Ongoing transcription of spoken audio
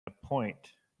a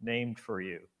point named for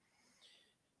you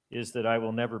is that I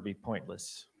will never be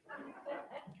pointless.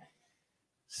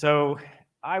 So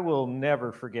I will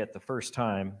never forget the first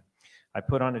time I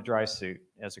put on a dry suit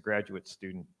as a graduate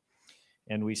student,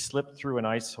 and we slipped through an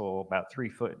ice hole about 3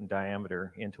 foot in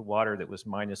diameter into water that was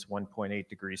minus 1.8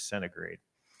 degrees centigrade.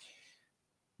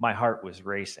 My heart was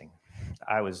racing.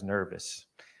 I was nervous.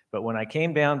 But when I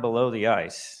came down below the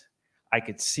ice, I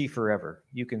could see forever.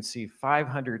 You can see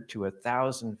 500 to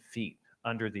 1,000 feet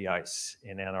under the ice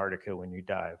in Antarctica when you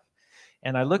dive.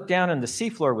 And I looked down and the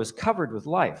seafloor was covered with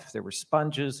life. There were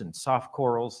sponges and soft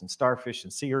corals and starfish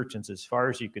and sea urchins as far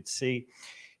as you could see.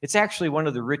 It's actually one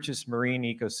of the richest marine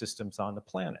ecosystems on the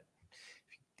planet.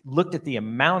 If you looked at the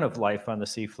amount of life on the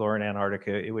seafloor in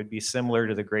Antarctica, it would be similar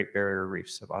to the Great Barrier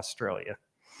Reefs of Australia.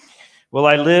 Well,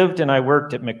 I lived and I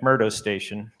worked at McMurdo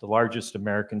Station, the largest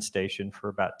American station, for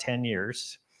about 10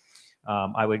 years.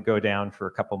 I would go down for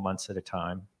a couple months at a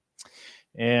time.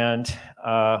 And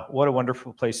what a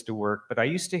wonderful place to work. But I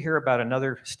used to hear about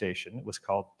another station. It was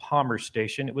called Palmer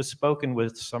Station. It was spoken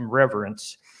with some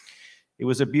reverence. It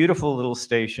was a beautiful little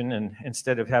station, and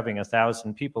instead of having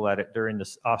 1,000 people at it during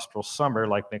this austral summer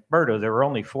like McMurdo, there were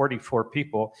only 44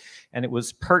 people, and it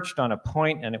was perched on a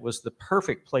point, and it was the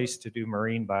perfect place to do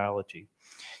marine biology.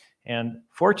 And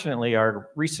fortunately, our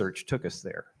research took us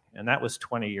there, and that was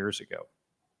 20 years ago.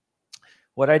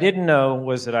 What I didn't know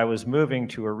was that I was moving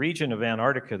to a region of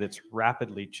Antarctica that's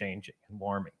rapidly changing and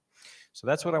warming. So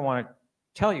that's what I want to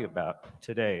tell you about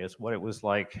today, is what it was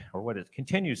like, or what it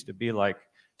continues to be like,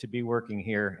 to be working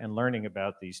here and learning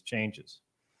about these changes.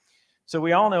 So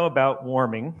we all know about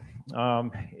warming.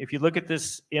 If you look at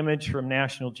this image from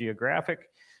National Geographic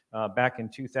back in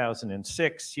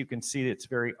 2006, you can see it's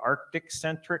very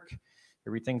Arctic-centric.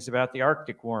 Everything's about the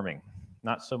Arctic warming,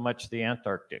 not so much the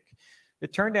Antarctic.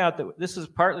 It turned out that this is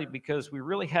partly because we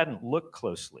really hadn't looked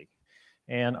closely.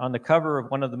 And on the cover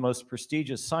of one of the most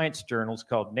prestigious science journals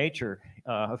called Nature,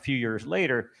 a few years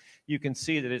later, you can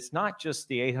see that it's not just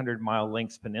the 800-mile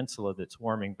length peninsula that's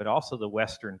warming, but also the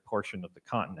western portion of the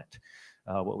continent,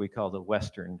 what we call the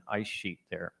western ice sheet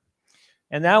there.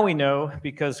 And now we know,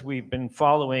 because we've been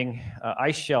following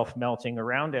ice shelf melting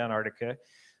around Antarctica,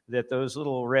 that those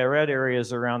little red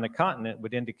areas around the continent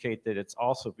would indicate that it's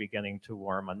also beginning to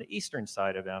warm on the eastern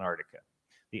side of Antarctica.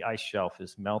 The ice shelf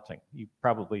is melting. You've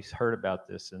probably heard about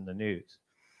this in the news.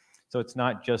 So it's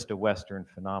not just a western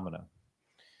phenomenon.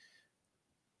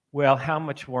 Well, how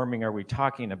much warming are we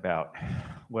talking about?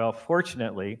 Well,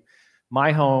 fortunately,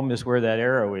 my home is where that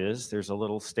arrow is. There's a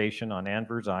little station on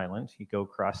Anvers Island. You go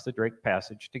across the Drake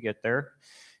Passage to get there.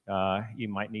 You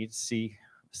might need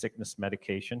seasickness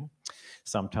medication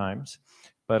sometimes,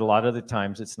 but a lot of the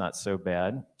times it's not so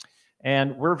bad.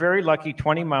 And we're very lucky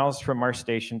 20 miles from our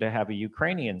station to have a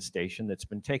Ukrainian station that's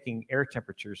been taking air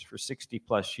temperatures for 60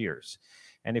 plus years.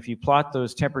 And if you plot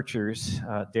those temperatures,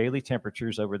 daily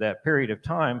temperatures over that period of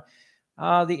time,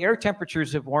 the air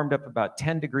temperatures have warmed up about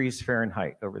 10 degrees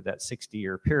Fahrenheit over that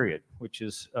 60-year period, which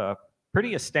is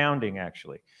pretty astounding,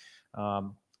 actually.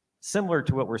 Similar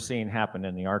to what we're seeing happen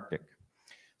in the Arctic.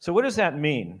 So what does that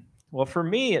mean? Well, for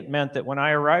me, it meant that when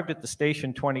I arrived at the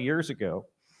station 20 years ago,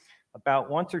 about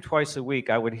once or twice a week,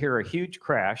 I would hear a huge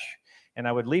crash, and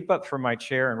I would leap up from my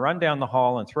chair and run down the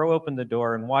hall and throw open the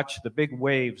door and watch the big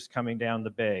waves coming down the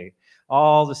bay.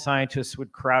 All the scientists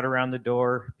would crowd around the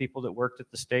door, people that worked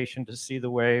at the station, to see the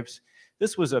waves.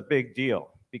 This was a big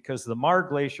deal because the Mar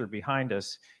Glacier behind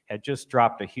us had just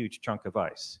dropped a huge chunk of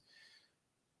ice.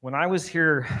 When I was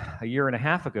here a year and a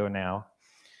half ago now,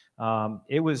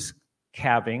 it was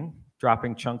calving,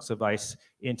 dropping chunks of ice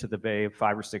into the bay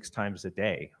 5 or 6 times a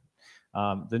day.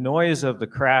 The noise of the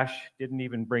crash didn't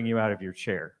even bring you out of your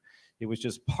chair. It was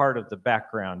just part of the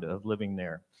background of living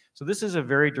there. So this is a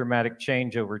very dramatic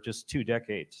change over just 2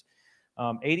 decades.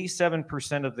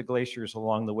 87% of the glaciers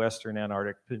along the western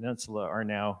Antarctic Peninsula are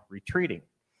now retreating.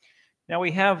 Now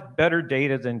we have better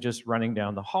data than just running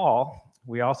down the hall.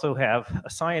 We also have a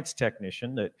science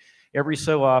technician that every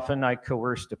so often I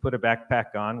coerce to put a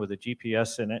backpack on with a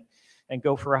GPS in it and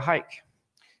go for a hike.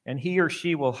 And he or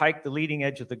she will hike the leading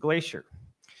edge of the glacier.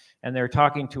 And they're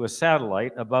talking to a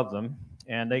satellite above them,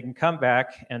 and they can come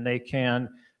back and they can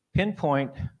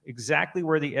pinpoint exactly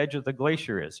where the edge of the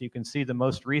glacier is. You can see the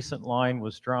most recent line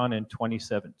was drawn in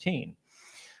 2017.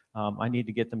 I need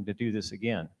to get them to do this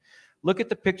again. Look at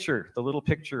the picture, the little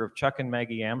picture of Chuck and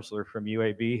Maggie Amsler from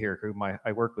UAB here, whom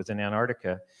I work with in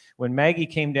Antarctica. When Maggie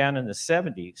came down in the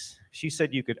 70s, she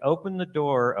said you could open the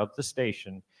door of the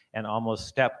station and almost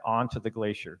step onto the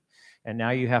glacier. And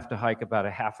now you have to hike about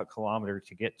a half a kilometer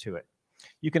to get to it.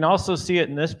 You can also see it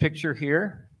in this picture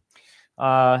here.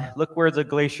 Look where the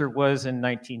glacier was in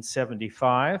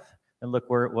 1975, and look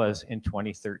where it was in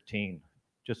 2013.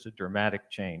 Just a dramatic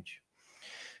change.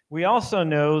 We also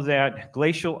know that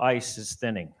glacial ice is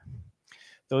thinning.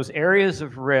 Those areas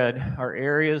of red are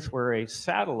areas where a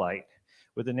satellite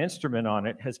with an instrument on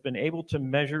it has been able to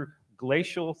measure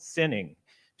glacial thinning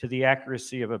to the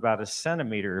accuracy of about a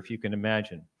centimeter, if you can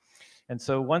imagine. And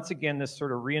so once again, this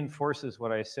sort of reinforces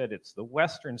what I said. It's the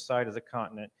western side of the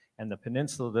continent and the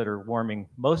peninsula that are warming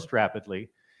most rapidly.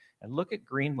 And look at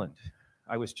Greenland.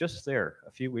 I was just there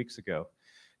a few weeks ago.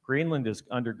 Greenland is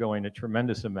undergoing a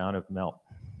tremendous amount of melt.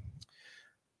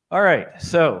 All right,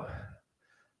 so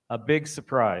a big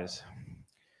surprise.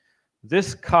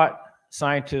 This caught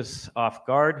scientists off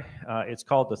guard. It's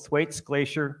called the Thwaites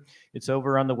Glacier. It's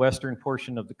over on the western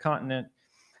portion of the continent.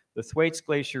 The Thwaites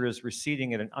Glacier is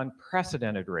receding at an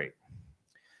unprecedented rate.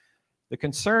 The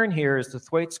concern here is the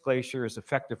Thwaites Glacier is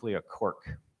effectively a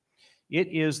cork. It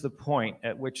is the point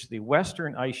at which the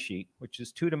western ice sheet, which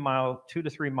is 2 to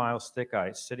 3 miles thick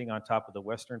ice sitting on top of the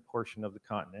western portion of the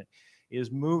continent, is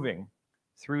moving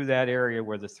through that area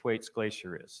where the Thwaites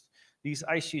Glacier is. These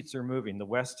ice sheets are moving, the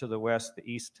west to the west, the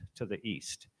east to the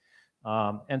east.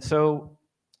 And so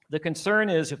the concern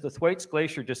is if the Thwaites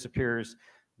Glacier disappears,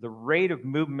 the rate of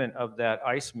movement of that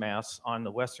ice mass on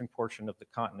the western portion of the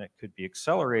continent could be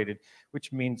accelerated,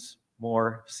 which means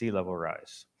more sea level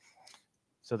rise.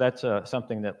 So that's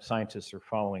something that scientists are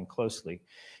following closely.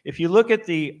 If you look at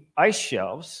the ice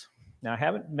shelves, now I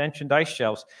haven't mentioned ice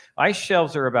shelves. Ice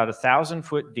shelves are about 1,000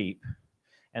 foot deep,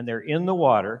 and they're in the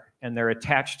water, and they're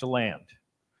attached to land.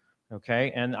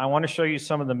 Okay, and I want to show you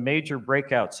some of the major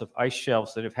breakouts of ice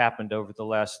shelves that have happened over the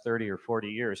last 30 or 40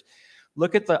 years.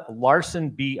 Look at the Larsen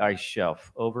B ice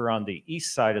shelf over on the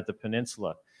east side of the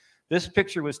peninsula. This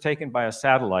picture was taken by a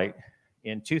satellite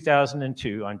in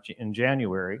 2002 in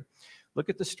January. Look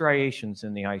at the striations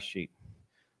in the ice sheet.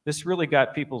 This really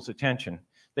got people's attention.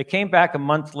 They came back a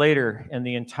month later, and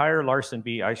the entire Larsen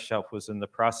B ice shelf was in the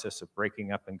process of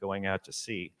breaking up and going out to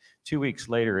sea. 2 weeks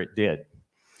later, it did.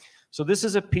 So this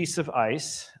is a piece of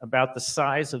ice about the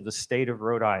size of the state of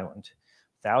Rhode Island.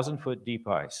 1,000 foot deep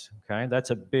ice, okay? That's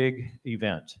a big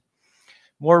event.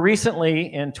 More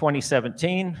recently, in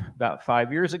 2017, about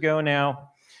 5 years ago now,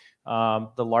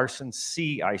 the Larsen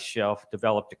C ice shelf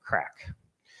developed a crack.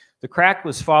 The crack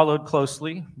was followed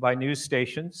closely by news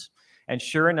stations, and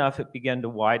sure enough, it began to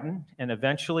widen, and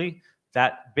eventually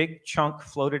that big chunk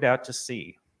floated out to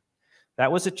sea.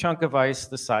 That was a chunk of ice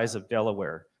the size of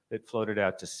Delaware that floated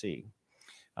out to sea.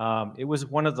 It was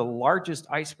one of the largest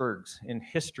icebergs in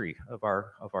history of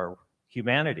our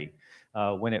humanity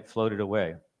when it floated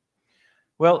away.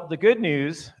 Well, the good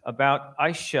news about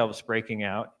ice shelves breaking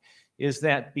out is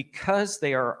that because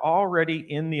they are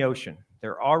already in the ocean,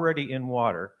 they're already in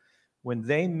water, when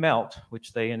they melt,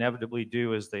 which they inevitably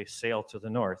do as they sail to the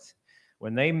north,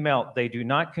 when they melt, they do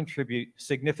not contribute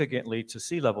significantly to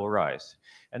sea level rise.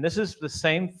 And this is the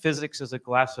same physics as a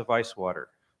glass of ice water.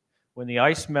 When the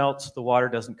ice melts, the water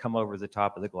doesn't come over the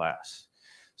top of the glass.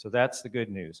 So that's the good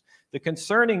news. The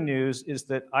concerning news is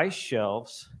that ice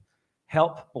shelves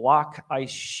help block ice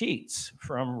sheets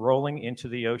from rolling into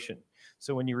the ocean.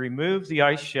 So when you remove the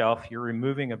ice shelf, you're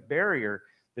removing a barrier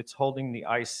that's holding the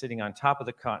ice sitting on top of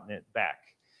the continent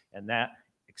back. And that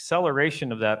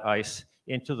acceleration of that ice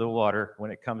into the water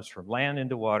when it comes from land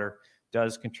into water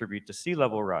does contribute to sea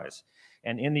level rise.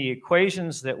 And in the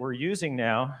equations that we're using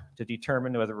now to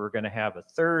determine whether we're going to have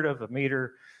 1/3 of a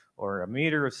meter or a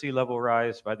meter of sea level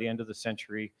rise by the end of the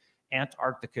century,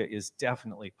 Antarctica is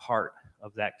definitely part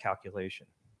of that calculation.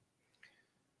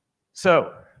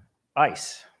 So,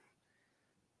 ice.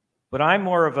 But I'm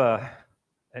more of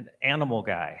an animal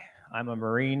guy. I'm a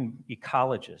marine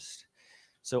ecologist.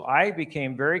 So I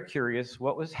became very curious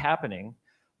what was happening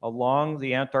along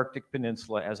the Antarctic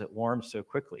Peninsula as it warms so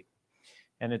quickly.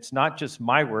 And it's not just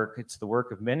my work, it's the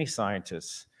work of many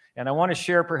scientists. And I want to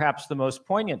share perhaps the most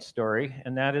poignant story,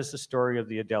 and that is the story of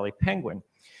the Adelie penguin.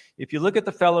 If you look at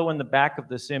the fellow in the back of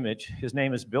this image, his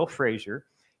name is Bill Fraser.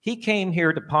 He came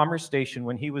here to Palmer Station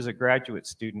when he was a graduate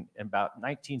student in about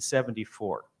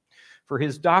 1974. For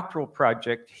his doctoral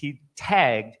project, he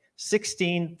tagged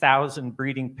 16,000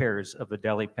 breeding pairs of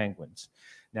Adelie penguins.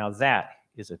 Now that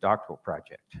is a doctoral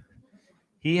project.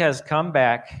 He has come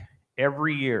back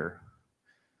every year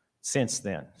since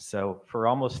then. So for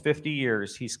almost 50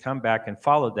 years, he's come back and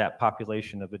followed that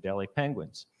population of Adelie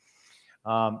penguins.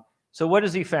 So what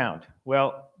has he found?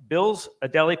 Well, Bill's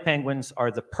Adelie penguins are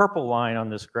the purple line on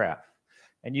this graph.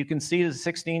 And you can see the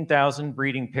 16,000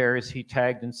 breeding pairs he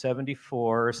tagged in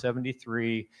 74 or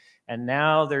 73. And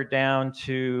now they're down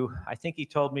to, I think he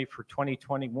told me for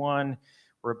 2021,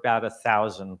 we're about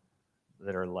 1,000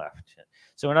 that are left.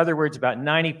 So in other words, about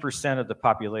 90% of the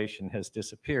population has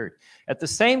disappeared. At the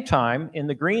same time, in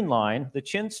the green line, the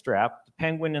chinstrap, the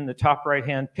penguin in the top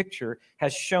right-hand picture,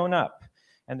 has shown up.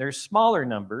 And there's smaller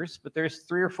numbers, but there's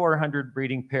 300 or 400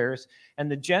 breeding pairs. And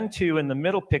the Gen 2 in the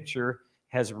middle picture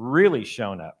has really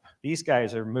shown up. These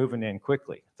guys are moving in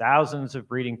quickly. Thousands of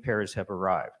breeding pairs have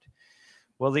arrived.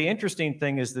 Well, the interesting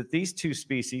thing is that these two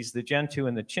species, the Gen 2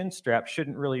 and the chinstrap,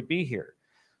 shouldn't really be here.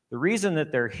 The reason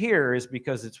that they're here is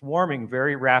because it's warming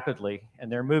very rapidly,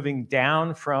 and they're moving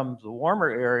down from the warmer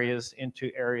areas into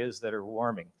areas that are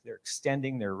warming. They're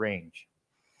extending their range.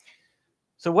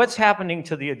 So what's happening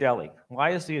to the Adelie?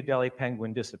 Why is the Adelie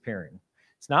penguin disappearing?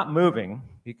 It's not moving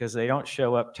because they don't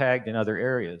show up tagged in other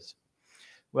areas.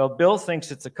 Well, Bill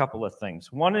thinks it's a couple of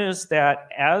things. One is that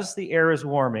as the air is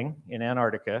warming in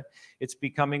Antarctica, it's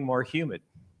becoming more humid.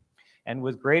 And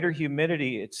with greater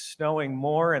humidity, it's snowing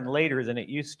more and later than it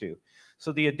used to.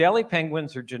 So the Adelie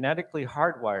penguins are genetically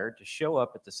hardwired to show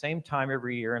up at the same time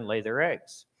every year and lay their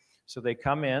eggs. So they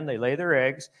come in, they lay their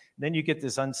eggs, and then you get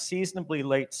this unseasonably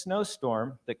late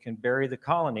snowstorm that can bury the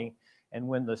colony. And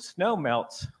when the snow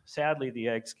melts, sadly, the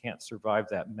eggs can't survive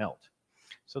that melt.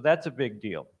 So that's a big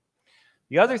deal.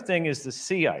 The other thing is the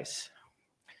sea ice.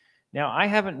 Now, I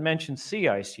haven't mentioned sea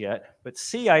ice yet, but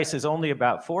sea ice is only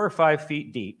about 4 or 5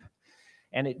 feet deep,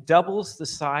 and it doubles the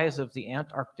size of the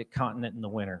Antarctic continent in the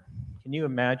winter. Can you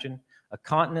imagine? A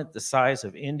continent the size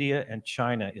of India and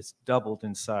China is doubled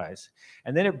in size.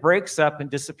 And then it breaks up and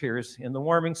disappears in the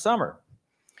warming summer.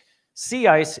 Sea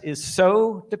ice is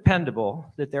so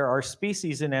dependable that there are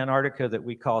species in Antarctica that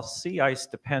we call sea ice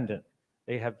dependent.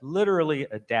 They have literally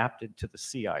adapted to the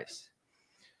sea ice.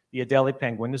 The Adelie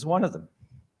penguin is one of them.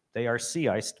 They are sea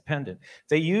ice dependent.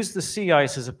 They use the sea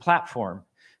ice as a platform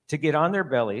to get on their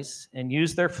bellies and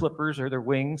use their flippers or their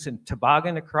wings and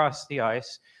toboggan across the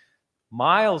ice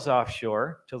miles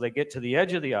offshore till they get to the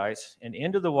edge of the ice, and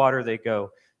into the water they go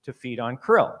to feed on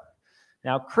krill.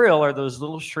 Now, krill are those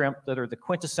little shrimp that are the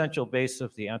quintessential base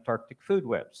of the Antarctic food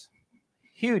webs,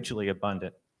 hugely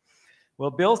abundant.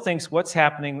 Well, Bill thinks what's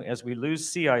happening as we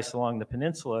lose sea ice along the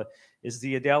peninsula is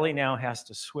the Adelie now has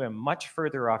to swim much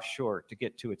further offshore to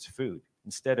get to its food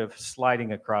instead of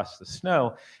sliding across the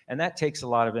snow, and that takes a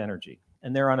lot of energy.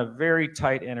 And they're on a very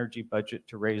tight energy budget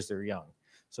to raise their young.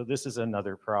 So this is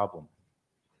another problem.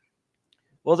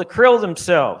 Well, the krill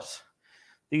themselves,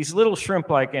 these little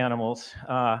shrimp-like animals,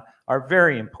 are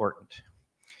very important.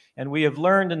 And we have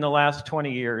learned in the last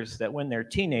 20 years that when they're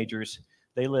teenagers,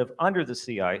 they live under the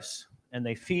sea ice, and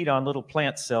they feed on little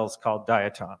plant cells called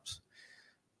diatoms.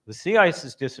 The sea ice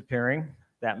is disappearing.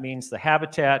 That means the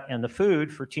habitat and the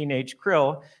food for teenage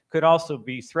krill could also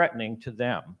be threatening to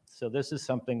them. So this is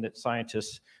something that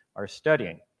scientists are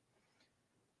studying.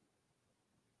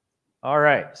 All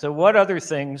right, so what other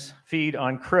things feed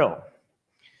on krill?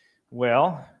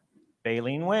 Well,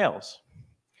 baleen whales.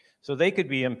 So they could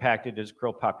be impacted as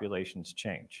krill populations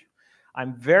change.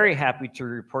 I'm very happy to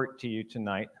report to you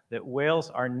tonight that whales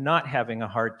are not having a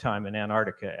hard time in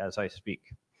Antarctica as I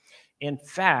speak. In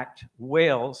fact,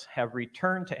 whales have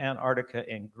returned to Antarctica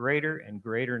in greater and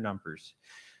greater numbers.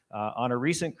 On a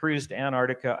recent cruise to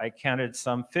Antarctica, I counted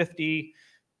some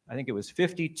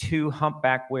 52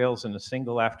 humpback whales in a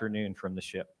single afternoon from the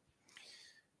ship.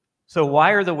 So why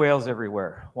are the whales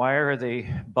everywhere? Why are they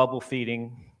bubble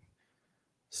feeding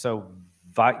so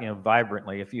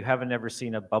vibrantly? If you haven't ever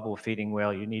seen a bubble feeding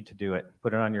whale, you need to do it.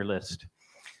 Put it on your list.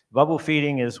 Bubble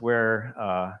feeding is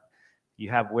where you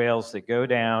have whales that go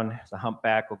down, the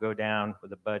humpback will go down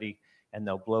with a buddy, and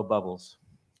they'll blow bubbles.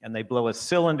 And they blow a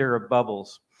cylinder of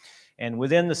bubbles. And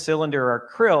within the cylinder are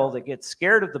krill that get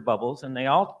scared of the bubbles, and they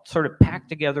all sort of pack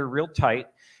together real tight.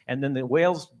 And then the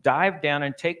whales dive down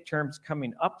and take turns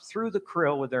coming up through the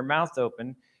krill with their mouth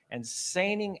open and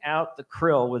seining out the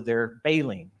krill with their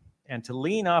baleen. And to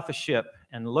lean off a ship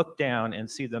and look down and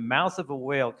see the mouth of a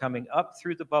whale coming up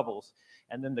through the bubbles,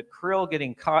 and then the krill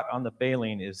getting caught on the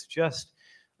baleen is just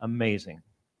amazing.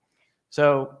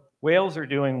 So whales are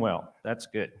doing well. That's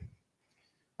good.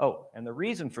 Oh, and the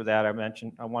reason for that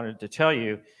I wanted to tell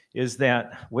you, is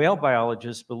that whale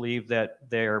biologists believe that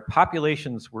their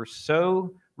populations were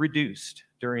so reduced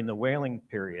during the whaling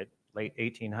period, late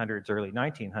 1800s, early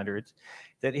 1900s,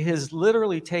 that it has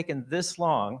literally taken this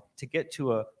long to get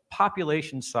to a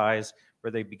population size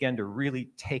where they begin to really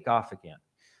take off again.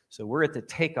 So we're at the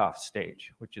takeoff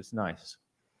stage, which is nice.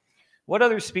 What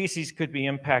other species could be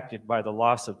impacted by the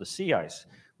loss of the sea ice?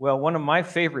 Well, one of my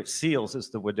favorite seals is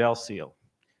the Weddell seal.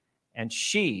 And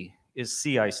she is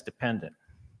sea ice dependent.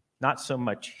 Not so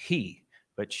much he,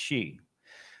 but she.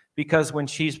 Because when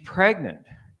she's pregnant,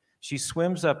 She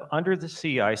swims up under the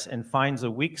sea ice and finds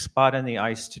a weak spot in the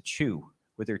ice to chew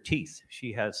with her teeth.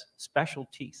 She has special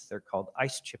teeth. They're called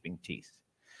ice chipping teeth.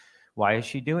 Why is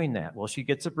she doing that? Well, she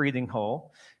gets a breathing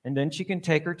hole, and then she can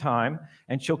take her time,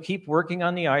 and she'll keep working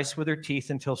on the ice with her teeth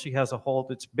until she has a hole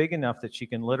that's big enough that she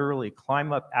can literally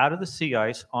climb up out of the sea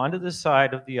ice onto the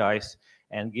side of the ice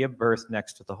and give birth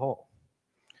next to the hole.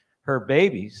 Her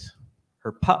babies,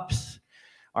 her pups,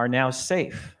 are now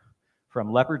safe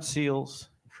from leopard seals,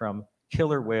 from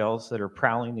killer whales that are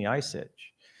prowling the ice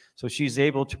edge. So she's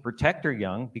able to protect her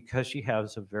young because she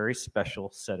has a very special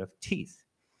set of teeth.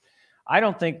 I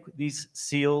don't think these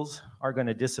seals are going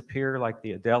to disappear like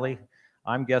the Adelie.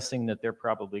 I'm guessing that they're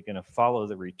probably going to follow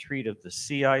the retreat of the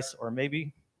sea ice, or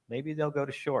maybe they'll go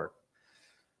to shore.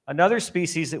 Another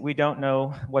species that we don't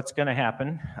know what's going to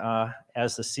happen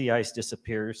as the sea ice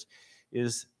disappears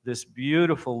is this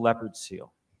beautiful leopard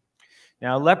seal.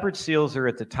 Now, leopard seals are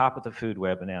at the top of the food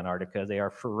web in Antarctica. They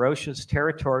are ferocious,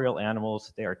 territorial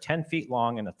animals. They are 10 feet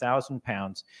long and 1,000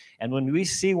 pounds. And when we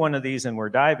see one of these and we're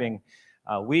diving,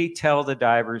 we tell the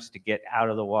divers to get out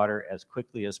of the water as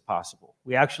quickly as possible.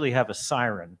 We actually have a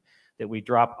siren that we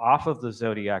drop off of the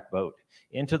Zodiac boat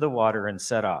into the water and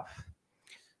set off.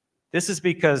 This is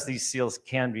because these seals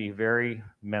can be very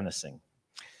menacing.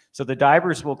 So the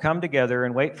divers will come together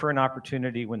and wait for an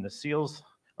opportunity when the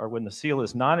seal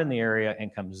is not in the area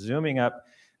and come zooming up,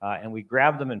 and we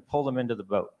grab them and pull them into the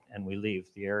boat, and we leave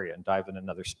the area and dive in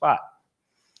another spot.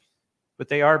 But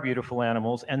they are beautiful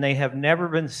animals, and they have never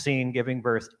been seen giving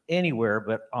birth anywhere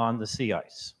but on the sea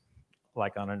ice,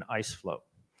 like on an ice floe.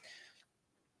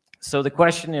 So the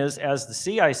question is, as the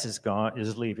sea ice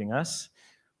is leaving us,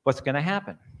 what's going to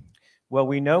happen? Well,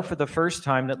 we know for the first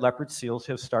time that leopard seals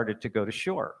have started to go to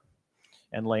shore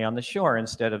and lay on the shore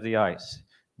instead of the ice.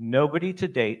 Nobody to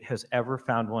date has ever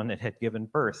found one that had given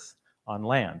birth on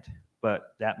land,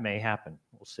 but that may happen.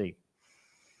 We'll see.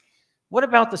 What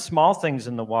about the small things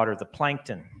in the water, the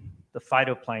plankton, the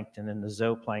phytoplankton, and the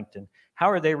zooplankton?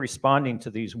 How are they responding to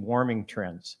these warming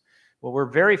trends? Well, we're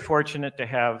very fortunate to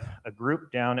have a group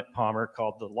down at Palmer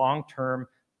called the Long-Term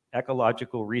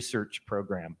Ecological Research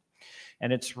Program.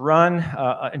 And it's run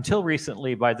until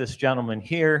recently by this gentleman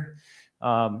here,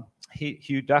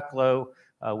 Hugh Ducklow,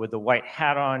 with the white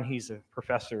hat on. He's a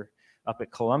professor up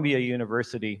at Columbia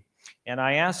University. And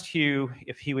I asked Hugh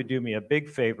if he would do me a big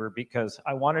favor because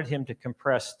I wanted him to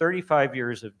compress 35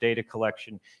 years of data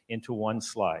collection into one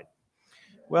slide.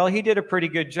 Well, he did a pretty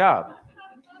good job.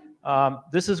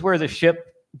 This is where the ship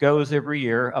goes every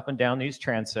year up and down these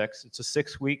transects. It's a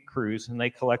 6-week cruise, and they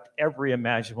collect every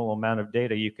imaginable amount of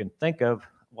data you can think of: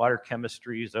 water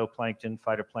chemistry, zooplankton,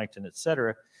 phytoplankton,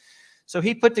 etc. So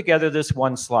he put together this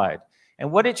one slide.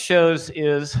 And what it shows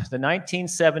is the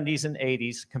 1970s and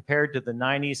 80s compared to the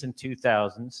 90s and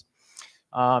 2000s.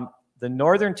 The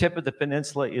northern tip of the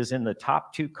peninsula is in the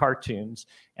top 2 cartoons,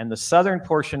 and the southern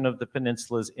portion of the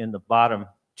peninsula is in the bottom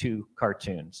 2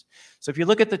 cartoons. So if you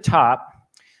look at the top,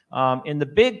 in the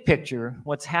big picture,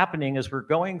 what's happening is we're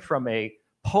going from a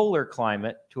polar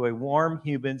climate to a warm,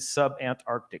 humid,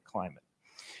 sub-Antarctic climate.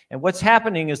 And what's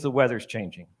happening is the weather's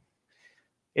changing.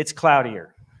 It's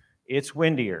cloudier. It's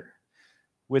windier.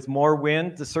 With more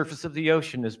wind, the surface of the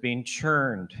ocean is being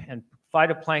churned, and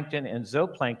phytoplankton and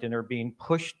zooplankton are being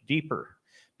pushed deeper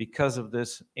because of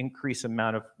this increased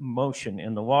amount of motion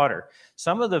in the water.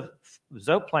 Some of the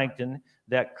zooplankton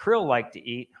that krill like to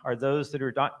eat are those that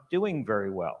are not doing very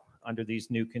well under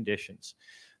these new conditions.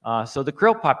 So the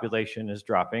krill population is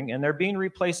dropping, and they're being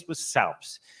replaced with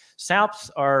salps.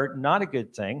 Salps are not a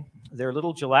good thing. They're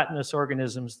little gelatinous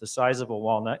organisms the size of a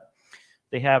walnut.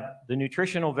 They have the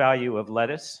nutritional value of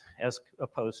lettuce as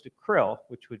opposed to krill,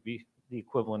 which would be the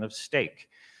equivalent of steak.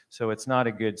 So it's not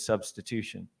a good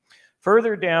substitution.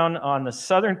 Further down on the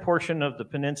southern portion of the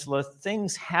peninsula,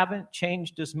 things haven't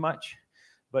changed as much,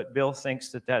 but Hugh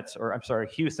thinks that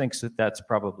that's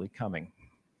probably coming.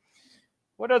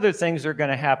 What other things are going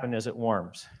to happen as it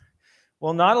warms?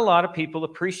 Well, not a lot of people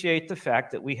appreciate the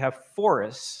fact that we have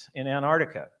forests in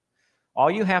Antarctica. All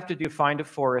you have to do to find a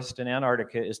forest in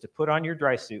Antarctica is to put on your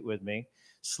dry suit with me,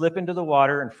 slip into the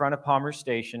water in front of Palmer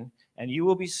Station, and you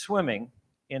will be swimming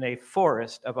in a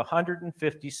forest of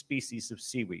 150 species of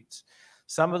seaweeds.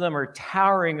 Some of them are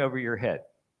towering over your head.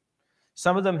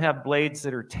 Some of them have blades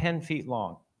that are 10 feet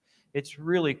long. It's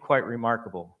really quite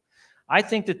remarkable. I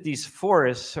think that these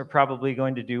forests are probably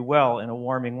going to do well in a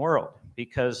warming world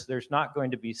because there's not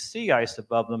going to be sea ice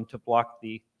above them to block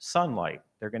the sunlight.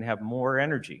 They're going to have more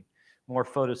energy, more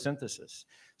photosynthesis.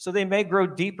 So they may grow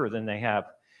deeper than they have,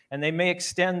 and they may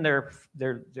extend their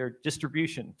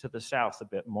distribution to the south a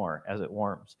bit more as it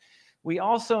warms. We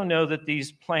also know that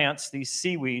these plants, these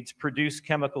seaweeds, produce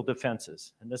chemical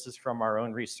defenses, and this is from our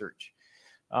own research.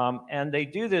 And they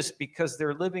do this because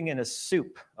they're living in a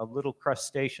soup of little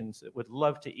crustaceans that would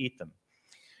love to eat them.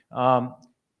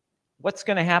 What's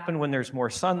going to happen when there's more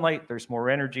sunlight, there's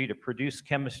more energy to produce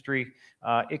chemistry?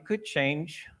 It could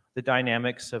change the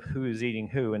dynamics of who is eating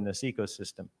who in this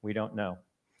ecosystem. We don't know.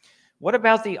 What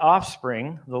about the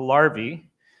offspring, the larvae,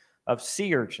 of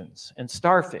sea urchins and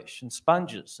starfish and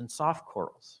sponges and soft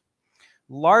corals?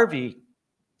 Larvae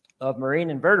of marine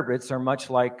invertebrates are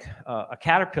much like a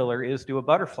caterpillar is to a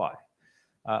butterfly.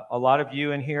 A lot of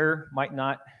you in here might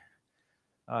not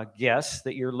guess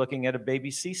that you're looking at a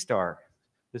baby sea star.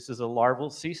 This is a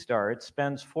larval sea star. It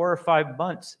spends 4 or 5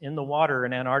 months in the water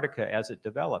in Antarctica as it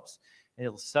develops.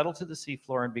 It'll settle to the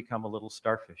seafloor and become a little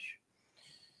starfish.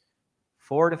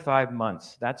 4 to 5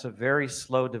 months. That's a very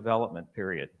slow development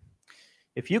period.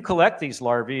 If you collect these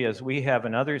larvae, as we have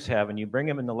and others have, and you bring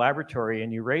them in the laboratory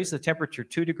and you raise the temperature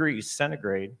 2 degrees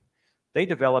centigrade, they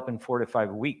develop in 4 to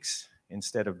 5 weeks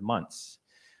instead of months.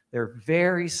 They're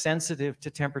very sensitive to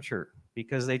temperature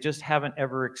because they just haven't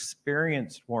ever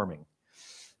experienced warming.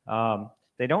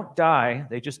 They don't die,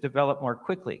 they just develop more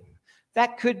quickly.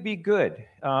 That could be good.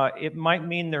 It might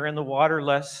mean they're in the water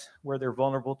less where they're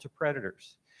vulnerable to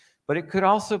predators. But it could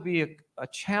also be a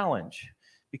challenge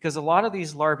because a lot of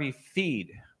these larvae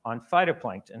feed on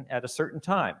phytoplankton at a certain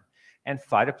time, and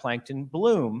phytoplankton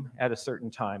bloom at a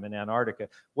certain time in Antarctica.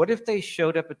 What if they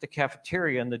showed up at the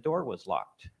cafeteria and the door was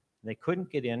locked and they couldn't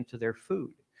get into their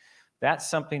food? That's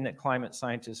something that climate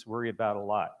scientists worry about a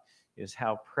lot, is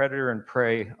how predator and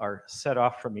prey are set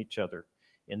off from each other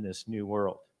in this new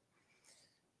world.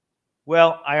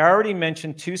 Well, I already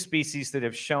mentioned 2 species that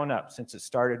have shown up since it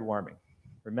started warming.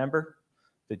 Remember?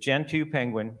 The Gentoo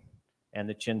penguin and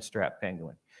the chinstrap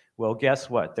penguin. Well, guess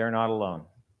what? They're not alone.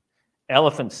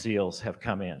 Elephant seals have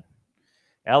come in.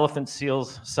 Elephant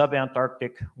seals,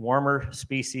 subantarctic, warmer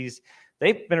species.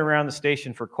 They've been around the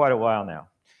station for quite a while now.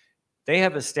 They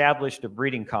have established a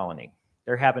breeding colony.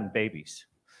 They're having babies.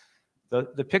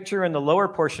 The picture in the lower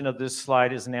portion of this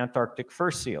slide is an Antarctic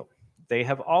fur seal. They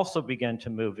have also begun to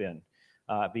move in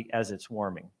as it's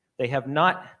warming. They have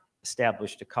not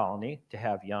established a colony to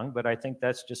have young, but I think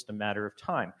that's just a matter of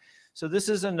time. So this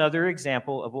is another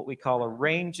example of what we call a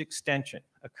range extension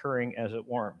occurring as it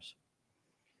warms.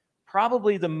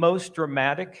 Probably the most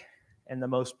dramatic and the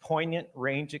most poignant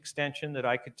range extension that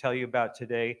I could tell you about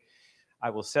today, I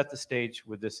will set the stage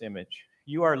with this image.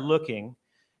 You are looking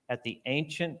at the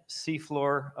ancient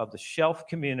seafloor of the shelf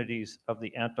communities of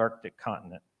the Antarctic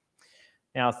continent.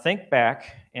 Now think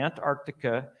back,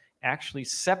 Antarctica actually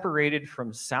separated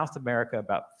from South America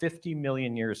about 50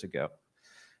 million years ago.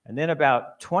 And then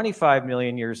about 25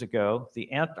 million years ago,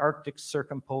 the Antarctic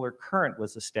circumpolar current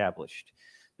was established.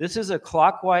 This is a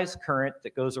clockwise current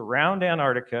that goes around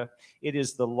Antarctica. It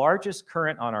is the largest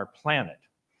current on our planet.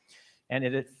 And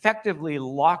it effectively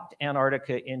locked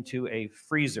Antarctica into a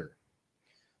freezer.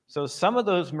 So some of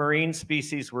those marine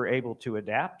species were able to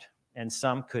adapt and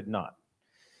some could not.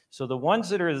 So the ones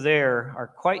that are there are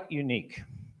quite unique.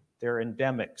 They're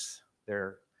endemics.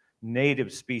 They're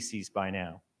native species by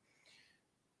now.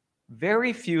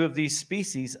 Very few of these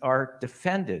species are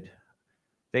defended.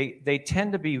 They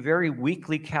tend to be very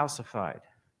weakly calcified.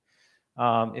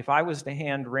 If I was to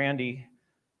hand Randy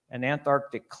an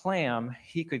Antarctic clam,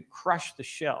 he could crush the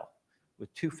shell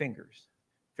with 2 fingers,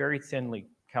 very thinly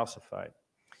calcified.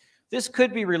 This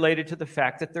could be related to the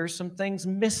fact that there's some things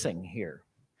missing here.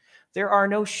 There are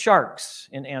no sharks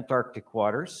in Antarctic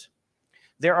waters.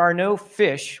 There are no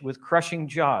fish with crushing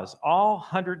jaws. All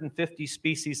 150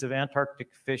 species of Antarctic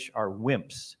fish are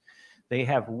wimps. They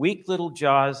have weak little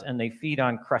jaws and they feed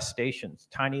on crustaceans,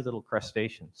 tiny little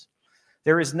crustaceans.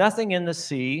 There is nothing in the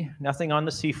sea, nothing on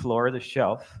the seafloor, the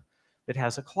shelf, that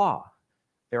has a claw.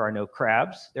 There are no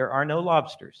crabs, there are no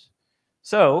lobsters.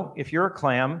 So if you're a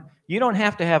clam, you don't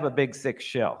have to have a big thick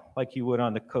shell like you would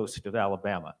on the coast of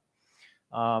Alabama.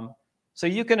 So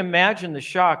you can imagine the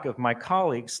shock of my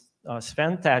colleagues,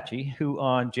 Sven Thatchy, who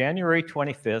on January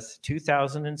 25th,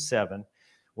 2007,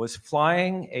 was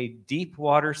flying a deep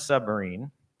water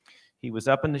submarine. He was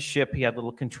up in the ship, he had a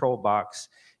little control box,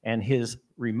 and his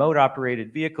remote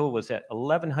operated vehicle was at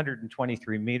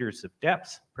 1,123 meters of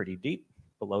depth, pretty deep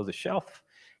below the shelf,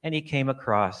 and he came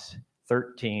across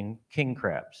 13 king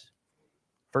crabs.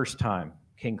 First time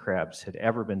king crabs had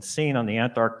ever been seen on the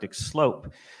Antarctic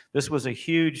slope. This was a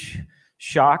huge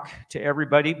shock to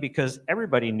everybody because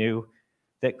everybody knew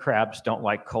that crabs don't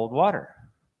like cold water.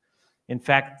 In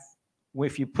fact,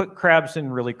 if you put crabs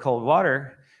in really cold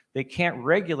water, they can't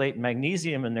regulate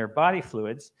magnesium in their body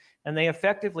fluids, and they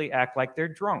effectively act like they're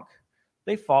drunk.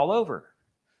 they fall over.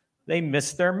 They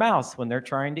miss their mouths when they're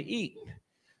trying to eat.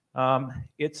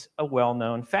 It's a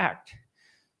well-known fact.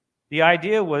 The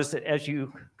idea was that as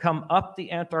you come up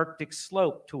the Antarctic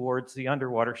slope towards the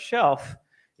underwater shelf,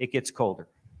 it gets colder.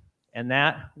 And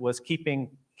that was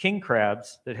keeping king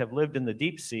crabs that have lived in the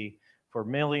deep sea for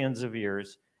millions of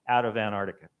years out of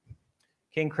Antarctica.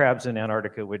 King crabs in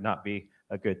Antarctica would not be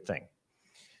a good thing.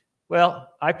 Well,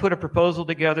 I put a proposal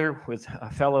together with a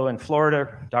fellow in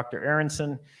Florida, Dr.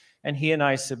 Aronson, and he and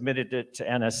I submitted it to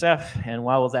NSF. And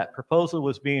while that proposal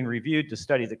was being reviewed to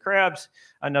study the crabs,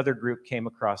 another group came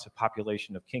across a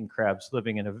population of king crabs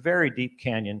living in a very deep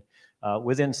canyon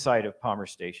within sight of Palmer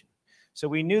Station. So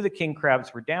we knew the king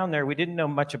crabs were down there. We didn't know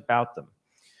much about them.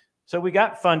 So we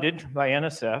got funded by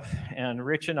NSF, and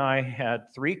Rich and I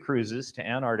had 3 cruises to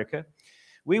Antarctica.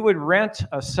 We would rent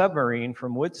a submarine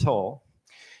from Woods Hole,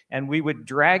 and we would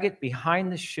drag it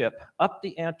behind the ship up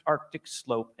the Antarctic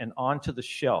slope and onto the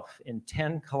shelf in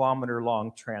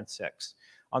 10-kilometer-long transects.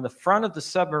 On the front of the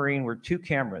submarine were 2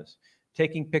 cameras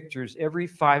taking pictures every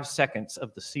 5 seconds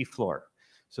of the seafloor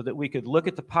so that we could look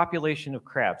at the population of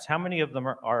crabs. How many of them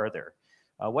are there?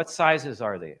 What sizes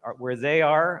are they? Where they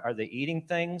are they eating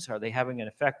things? Are they having an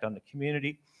effect on the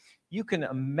community? You can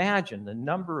imagine the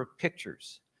number of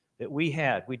pictures that we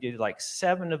had. We did like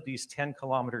 7 of these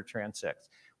 10-kilometer transects.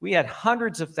 We had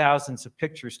hundreds of thousands of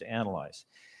pictures to analyze.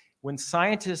 When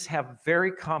scientists have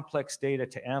very complex data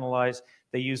to analyze,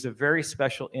 they use a very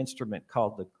special instrument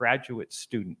called the graduate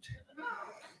student.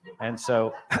 And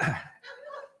so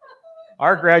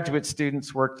our graduate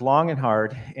students worked long and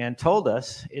hard and told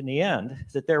us in the end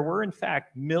that there were in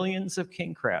fact millions of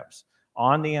king crabs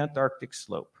on the Antarctic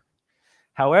slope.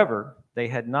 However, they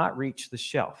had not reached the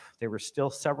shelf. They were still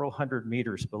several hundred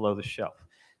meters below the shelf.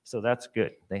 So that's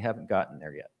good. They haven't gotten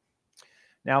there yet.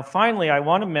 Now, finally, I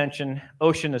want to mention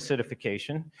ocean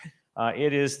acidification.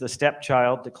 It is the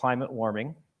stepchild to climate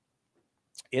warming.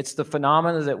 It's the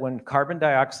phenomena that when carbon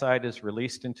dioxide is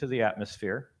released into the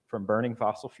atmosphere from burning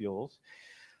fossil fuels,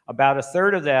 about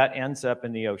 1/3 of that ends up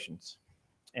in the oceans.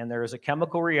 And there is a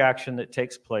chemical reaction that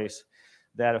takes place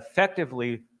that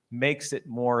effectively makes it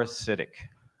more acidic.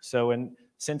 So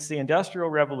since the Industrial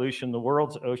Revolution, the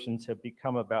world's oceans have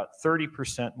become about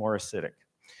 30% more acidic.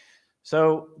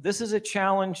 So this is a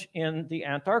challenge in the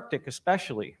Antarctic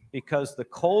especially, because the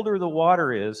colder the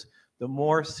water is, the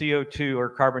more CO2 or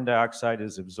carbon dioxide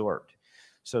is absorbed.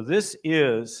 So this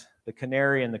is the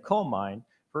canary in the coal mine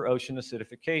for ocean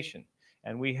acidification.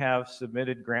 And we have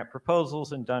submitted grant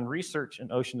proposals and done research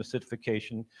in ocean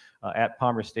acidification at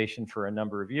Palmer Station for a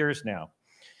number of years now.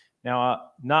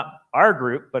 Now, not our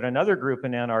group, but another group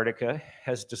in Antarctica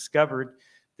has discovered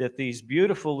that these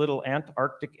beautiful little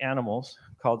Antarctic animals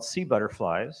called sea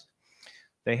butterflies,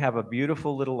 they have a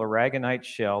beautiful little aragonite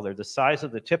shell. They're the size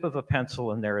of the tip of a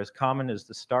pencil, and they're as common as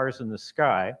the stars in the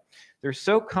sky. They're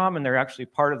so common, they're actually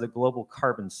part of the global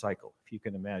carbon cycle, if you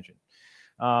can imagine.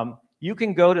 You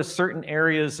can go to certain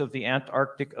areas of the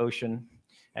Antarctic Ocean,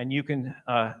 and you can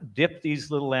dip these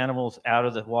little animals out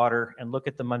of the water and look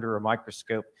at them under a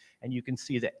microscope, and you can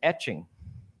see the etching.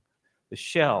 The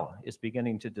shell is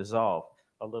beginning to dissolve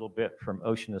a little bit from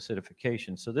ocean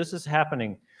acidification. So this is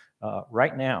happening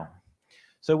right now.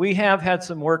 So we have had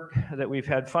some work that we've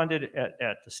had funded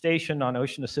at the station on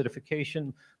ocean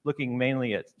acidification, looking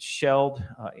mainly at shelled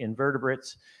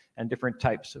invertebrates and different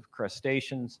types of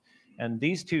crustaceans. And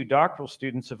these 2 doctoral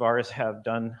students of ours have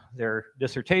done their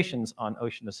dissertations on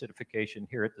ocean acidification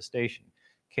here at the station,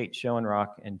 Kate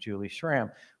Schoenrock and Julie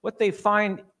Schramm. What they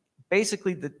find,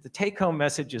 basically the take-home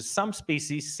message is some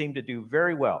species seem to do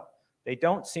very well. They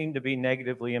don't seem to be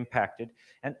negatively impacted,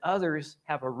 and others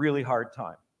have a really hard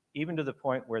time, even to the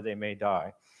point where they may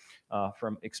die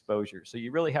from exposure. So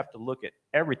you really have to look at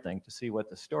everything to see what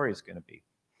the story is going to be.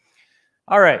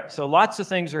 All right, so lots of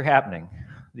things are happening.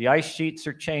 The ice sheets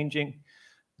are changing,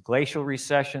 glacial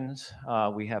recessions,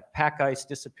 we have pack ice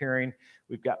disappearing,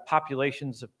 we've got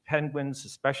populations of penguins,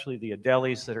 especially the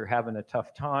adelies, that are having a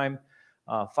tough time.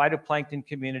 Phytoplankton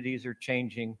communities are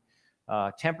changing.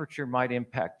 Temperature might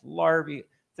impact larvae.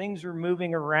 Things are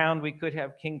moving around. We could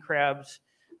have king crabs.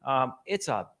 It's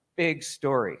a big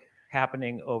story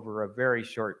happening over a very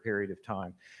short period of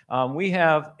time. We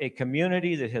have a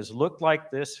community that has looked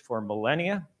like this for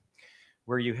millennia,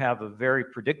 where you have a very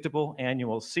predictable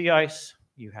annual sea ice.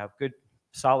 You have good,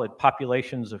 solid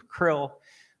populations of krill.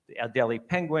 The Adelie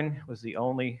penguin was the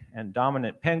only and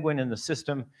dominant penguin in the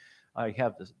system. You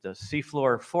have the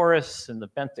seafloor forests and the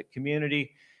benthic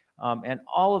community. And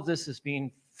all of this is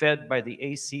being fed by the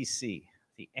ACC,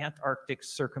 the Antarctic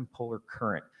Circumpolar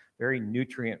Current, very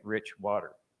nutrient-rich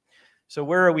water. So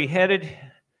where are we headed?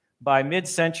 By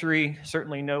mid-century,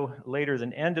 certainly no later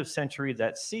than end of century,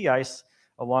 that sea ice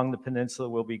along the peninsula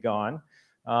will be gone.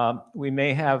 We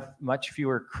may have much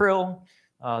fewer krill.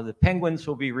 The penguins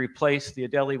will be replaced. The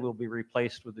adelie will be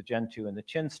replaced with the gentoo and the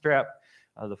chinstrap.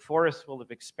 The forests will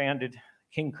have expanded.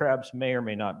 King crabs may or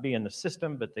may not be in the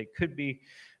system, but they could be.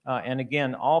 And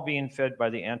again, all being fed by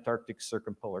the Antarctic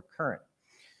circumpolar current.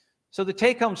 So the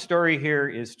take-home story here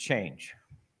is change.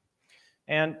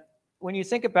 And when you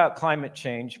think about climate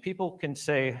change, people can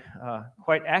say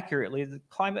quite accurately that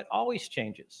climate always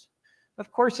changes.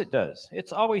 Of course it does.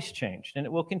 It's always changed, and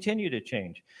it will continue to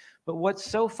change. But what's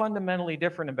so fundamentally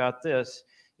different about this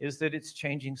is that it's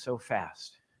changing so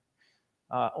fast.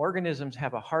 Organisms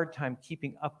have a hard time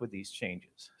keeping up with these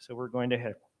changes. So we're going to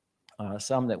have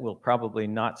some that will probably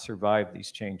not survive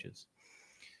these changes.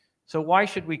 So why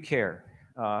should we care?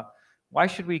 Why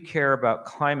should we care about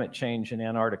climate change in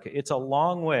Antarctica? It's a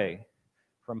long way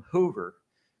from Hoover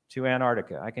to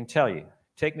Antarctica. I can tell you, it'd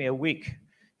take me a week.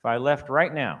 If I left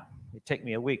right now, it'd take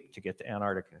me a week to get to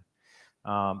Antarctica.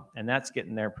 And that's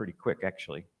getting there pretty quick,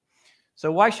 actually.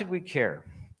 So why should we care?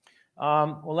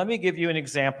 Well, let me give you an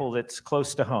example that's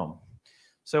close to home.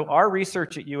 So our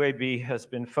research at UAB has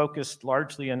been focused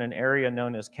largely in an area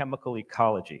known as chemical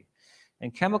ecology.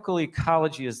 And chemical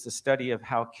ecology is the study of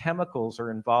how chemicals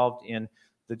are involved in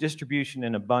the distribution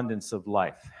and abundance of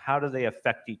life. How do they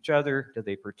affect each other? Do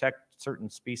they protect certain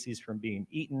species from being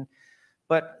eaten?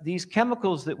 But these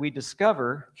chemicals that we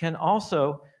discover can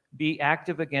also be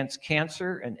active against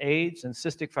cancer and AIDS and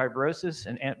cystic fibrosis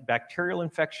and bacterial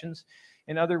infections.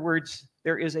 In other words,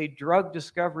 there is a drug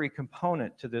discovery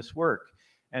component to this work.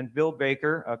 And Bill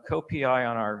Baker, a co-PI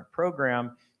on our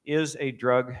program, is a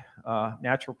drug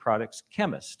natural products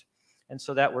chemist. And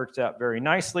so that works out very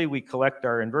nicely. We collect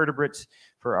our invertebrates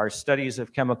for our studies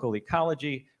of chemical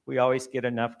ecology. We always get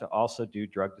enough to also do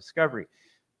drug discovery.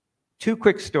 Two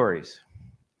quick stories.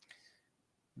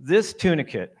 This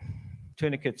tunicate,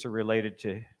 tunicates are related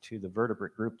to the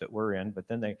vertebrate group that we're in, but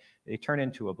then they turn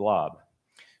into a blob.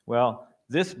 Well,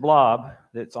 this blob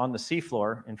that's on the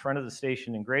seafloor in front of the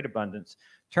station in great abundance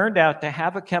turned out to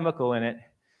have a chemical in it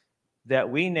that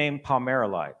we named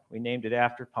palmerolide. We named it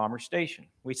after Palmer Station.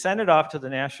 We sent it off to the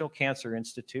National Cancer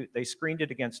Institute. They screened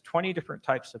it against 20 different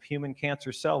types of human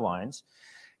cancer cell lines,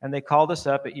 and they called us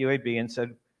up at UAB and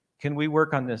said, can we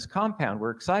work on this compound?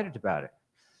 We're excited about it.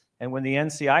 And when the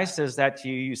NCI says that to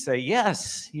you, you say,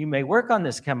 yes, you may work on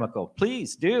this chemical.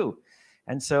 Please do.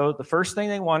 And so the first thing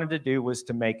they wanted to do was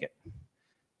to make it,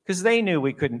 because they knew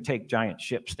we couldn't take giant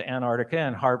ships to Antarctica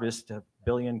and harvest 1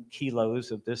 billion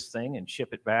kilos of this thing and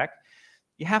ship it back.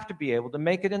 You have to be able to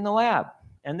make it in the lab.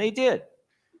 And they did.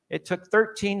 It took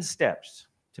 13 steps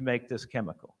to make this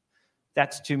chemical.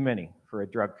 That's too many for a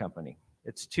drug company.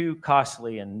 It's too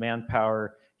costly in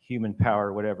manpower, human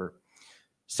power, whatever.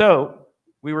 So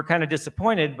we were kind of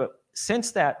disappointed, but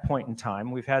since that point in time,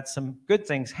 we've had some good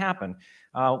things happen.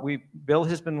 Bill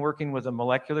has been working with a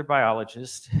molecular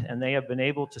biologist, and they have been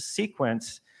able to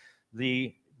sequence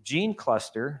the gene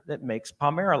cluster that makes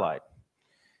palmerolide.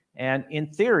 And in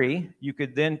theory, you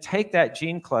could then take that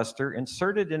gene cluster,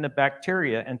 insert it in a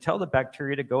bacteria, and tell the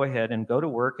bacteria to go ahead and go to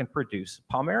work and produce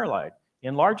palmerolide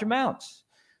in large amounts.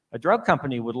 A drug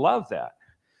company would love that.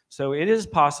 So it is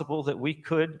possible that we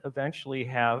could eventually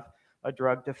have a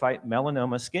drug to fight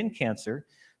melanoma skin cancer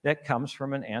that comes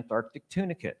from an Antarctic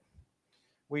tunicate.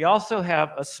 We also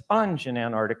have a sponge in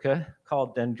Antarctica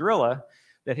called dendrilla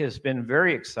that has been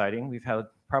very exciting. We've had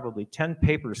probably 10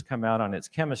 papers come out on its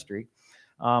chemistry.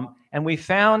 And we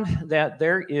found that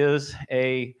there is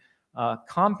a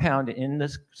compound in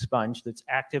this sponge that's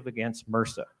active against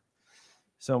MRSA.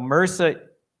 So MRSA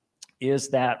is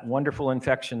that wonderful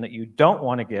infection that you don't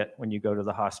want to get when you go to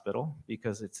the hospital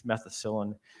because it's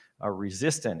methicillin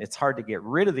resistant. It's hard to get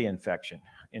rid of the infection.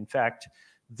 In fact,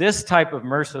 this type of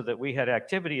MRSA that we had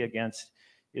activity against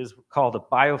is called a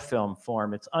biofilm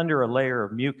form. It's under a layer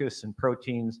of mucus and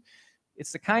proteins.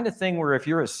 It's the kind of thing where if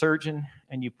you're a surgeon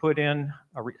and you put in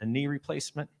a knee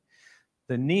replacement,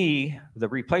 the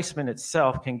replacement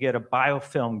itself can get a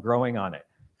biofilm growing on it.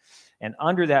 And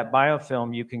under that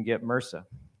biofilm, you can get MRSA.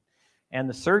 And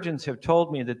the surgeons have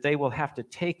told me that they will have to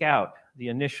take out the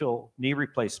initial knee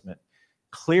replacement,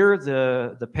 clear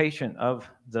the patient of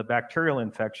the bacterial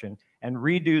infection, and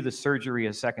redo the surgery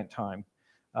a second time,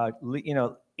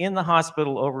 in the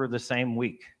hospital over the same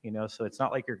week. So it's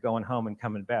not like you're going home and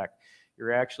coming back.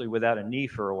 You're actually without a knee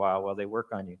for a while they work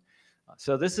on you.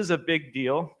 So this is a big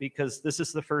deal because this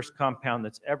is the first compound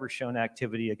that's ever shown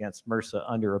activity against MRSA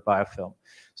under a biofilm.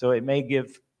 So it may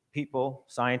give people,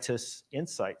 scientists,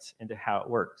 insights into how it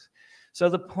works. So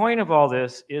the point of all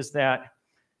this is that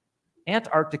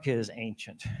Antarctica is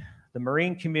ancient. The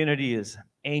marine community is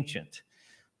ancient.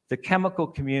 The chemical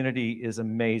community is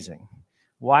amazing.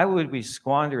 Why would we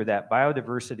squander that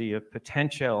biodiversity of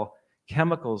potential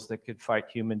chemicals that could fight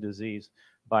human disease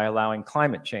by allowing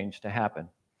climate change to happen?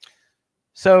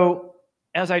 So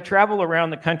as I travel around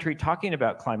the country talking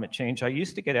about climate change, I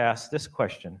used to get asked this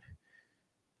question: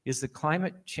 is the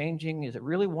climate changing? Is it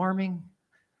really warming?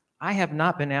 I have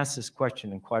not been asked this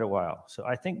question in quite a while. So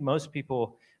I think most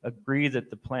people agree that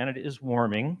the planet is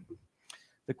warming.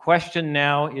 The question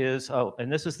now is, oh,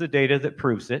 and this is the data that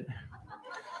proves it.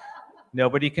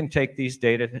 Nobody can take these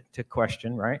data to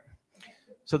question, right?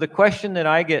 So the question that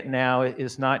I get now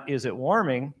is not, is it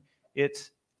warming?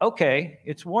 It's, okay,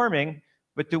 it's warming,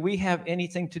 but do we have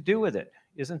anything to do with it?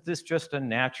 Isn't this just a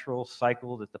natural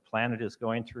cycle that the planet is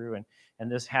going through,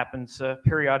 and this happens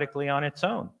periodically on its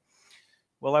own?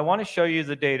 Well, I want to show you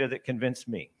the data that convinced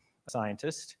me, a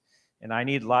scientist, and I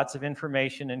need lots of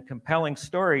information and compelling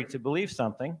story to believe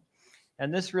something,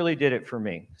 and this really did it for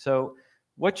me. So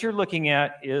what you're looking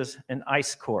at is an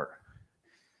ice core.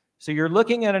 So you're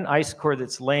looking at an ice core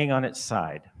that's laying on its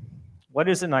side. What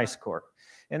is an ice core?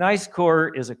 An ice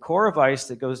core is a core of ice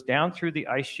that goes down through the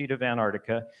ice sheet of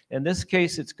Antarctica. In this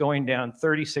case, it's going down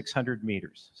 3,600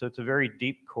 meters. So it's a very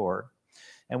deep core.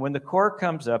 And when the core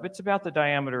comes up, it's about the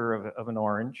diameter of an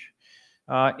orange.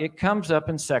 It comes up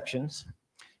in sections.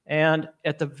 And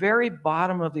at the very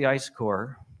bottom of the ice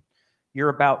core, you're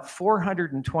about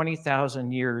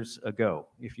 420,000 years ago,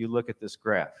 if you look at this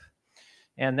graph.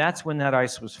 And that's when that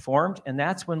ice was formed, and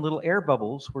that's when little air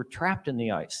bubbles were trapped in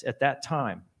the ice at that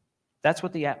time. That's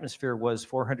what the atmosphere was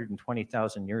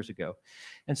 420,000 years ago.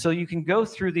 And so you can go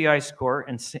through the ice core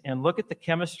and look at the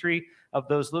chemistry of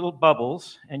those little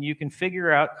bubbles, and you can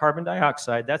figure out carbon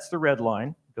dioxide. That's the red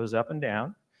line, goes up and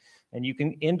down. And you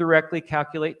can indirectly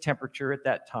calculate temperature at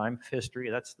that time, history,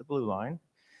 that's the blue line.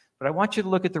 But I want you to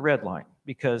look at the red line,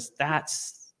 because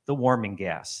that's the warming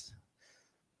gas.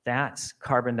 That's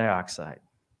carbon dioxide.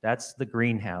 That's the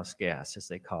greenhouse gas, as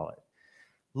they call it.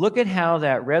 Look at how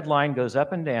that red line goes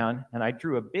up and down, and I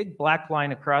drew a big black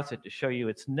line across it to show you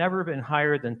it's never been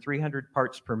higher than 300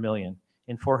 parts per million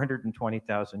in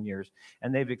 420,000 years,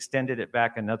 and they've extended it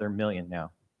back another million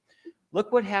now.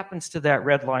 Look what happens to that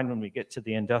red line when we get to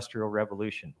the Industrial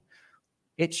Revolution.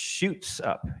 It shoots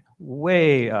up,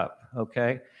 way up,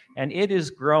 okay? And it is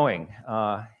growing.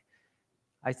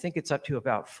 I think it's up to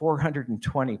about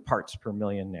 420 parts per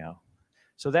million now.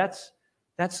 So that's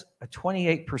a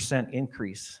 28%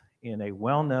 increase in a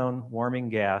well-known warming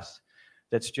gas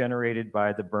that's generated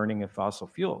by the burning of fossil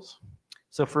fuels.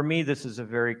 So for me, this is a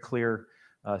very clear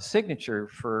signature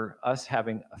for us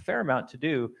having a fair amount to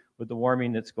do with the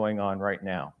warming that's going on right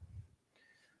now.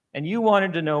 And you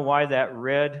wanted to know why that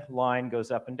red line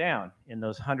goes up and down in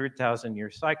those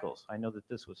 100,000-year cycles. I know that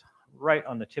this was right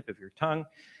on the tip of your tongue,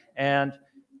 and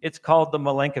it's called the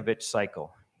Milankovitch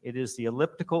cycle. It is the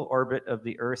elliptical orbit of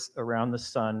the Earth around the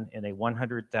sun in a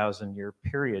 100,000-year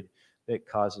period that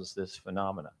causes this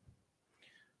phenomenon.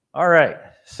 All right,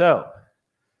 so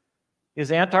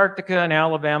is Antarctica and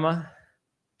Alabama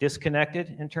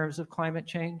disconnected in terms of climate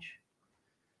change?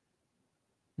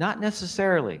 Not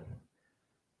necessarily,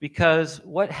 because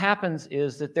what happens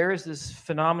is that there is this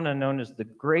phenomenon known as the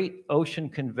Great Ocean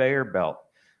Conveyor Belt.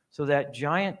 So that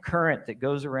giant current that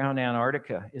goes around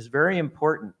Antarctica is very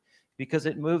important because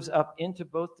it moves up into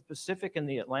both the Pacific and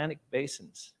the Atlantic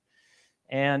basins.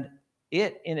 And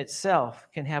it in itself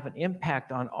can have an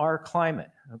impact on our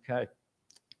climate, okay?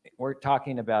 We're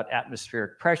talking about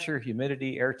atmospheric pressure,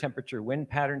 humidity, air temperature, wind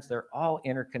patterns, they're all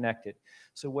interconnected.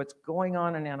 So what's going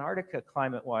on in Antarctica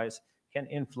climate-wise can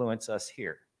influence us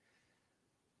here.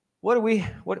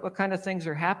 What kind of things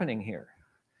are happening here?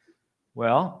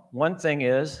 Well, one thing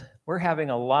is we're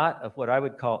having a lot of what I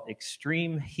would call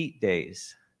extreme heat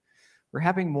days. We're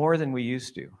having more than we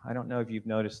used to. I don't know if you've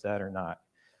noticed that or not.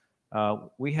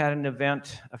 We had an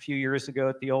event a few years ago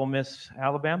at the Ole Miss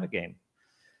Alabama game.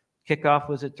 Kickoff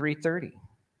was at 3:30.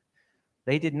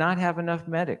 They did not have enough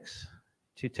medics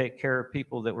to take care of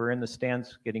people that were in the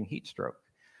stands getting heat stroke.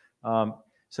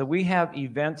 So we have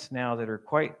events now that are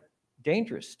quite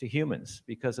dangerous to humans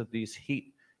because of these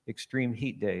extreme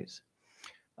heat days.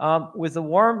 With the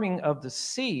warming of the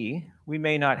sea, we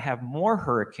may not have more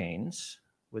hurricanes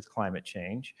with climate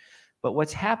change, but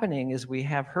what's happening is we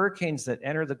have hurricanes that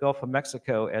enter the Gulf of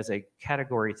Mexico as a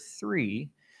Category 3,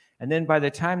 and then by the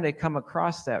time they come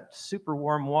across that super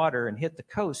warm water and hit the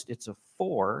coast, it's a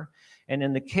 4. And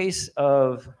in the case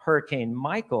of Hurricane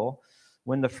Michael,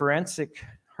 when the forensic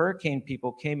hurricane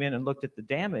people came in and looked at the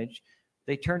damage,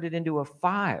 they turned it into a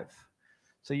 5.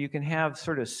 So you can have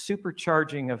sort of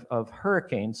supercharging of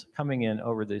hurricanes coming in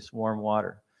over this warm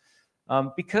water.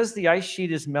 Because the ice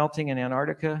sheet is melting in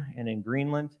Antarctica and in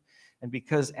Greenland, and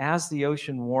because as the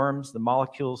ocean warms, the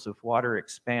molecules of water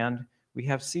expand, we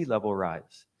have sea level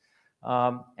rise.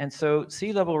 And so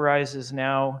sea level rise is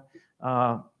now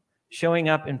showing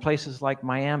up in places like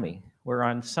Miami, where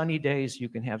on sunny days you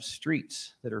can have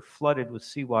streets that are flooded with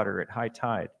seawater at high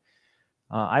tide.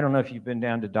 I don't know if you've been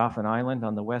down to Dauphin Island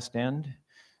on the West End,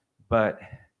 but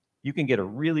you can get a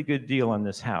really good deal on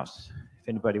this house if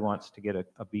anybody wants to get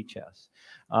a beach house.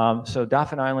 So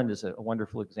Dauphin Island is a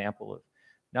wonderful example of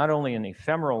not only an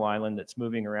ephemeral island that's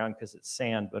moving around because it's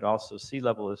sand, but also sea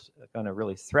level is going to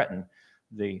really threaten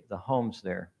the homes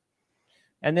there.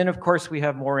 And then, of course, we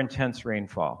have more intense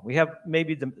rainfall. We have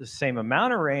maybe the same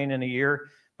amount of rain in a year,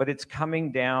 but it's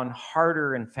coming down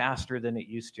harder and faster than it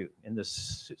used to in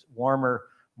this warmer,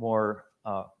 more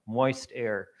moist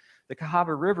air. The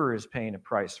Cahaba River is paying a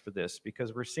price for this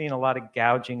because we're seeing a lot of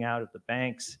gouging out of the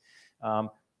banks.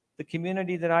 The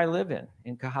community that I live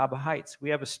in Cahaba Heights, we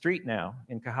have a street now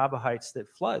in Cahaba Heights that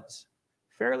floods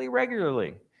fairly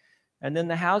regularly. And then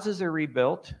the houses are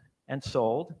rebuilt and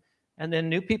sold, and then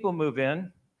new people move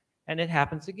in, and it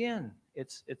happens again.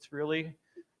 It's really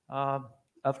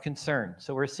of concern.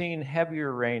 So we're seeing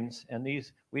heavier rains, and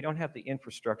these, we don't have the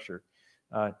infrastructure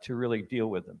to really deal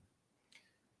with them.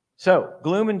 So,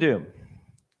 gloom and doom.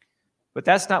 But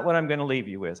that's not what I'm going to leave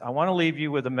you with. I want to leave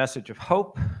you with a message of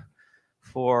hope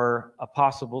for a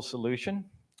possible solution.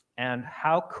 And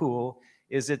how cool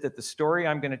is it that the story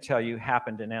I'm going to tell you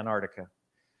happened in Antarctica?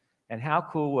 And how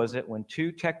cool was it when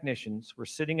two technicians were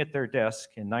sitting at their desk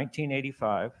in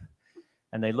 1985,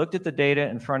 and they looked at the data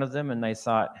in front of them and they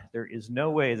thought, there is no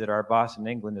way that our boss in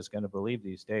England is going to believe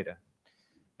these data.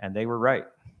 And they were right.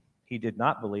 He did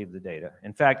not believe the data.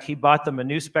 In fact, he bought them a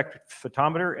new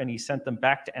spectrophotometer and he sent them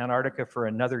back to Antarctica for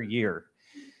another year.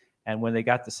 And when they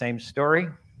got the same story,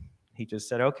 he just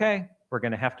said, okay, we're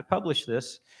going to have to publish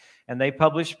this. And they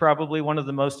published probably one of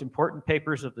the most important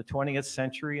papers of the 20th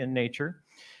century in Nature.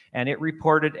 And it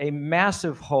reported a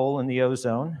massive hole in the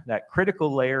ozone, that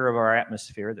critical layer of our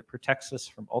atmosphere that protects us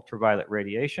from ultraviolet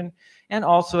radiation and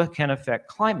also can affect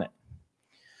climate.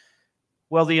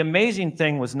 Well, the amazing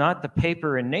thing was not the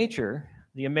paper in Nature.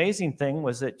 The amazing thing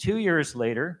was that 2 years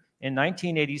later, in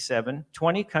 1987,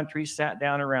 20 countries sat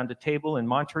down around a table in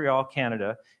Montreal,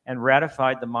 Canada, and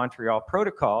ratified the Montreal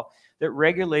Protocol that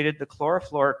regulated the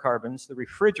chlorofluorocarbons, the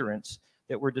refrigerants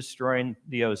that were destroying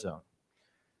the ozone.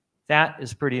 That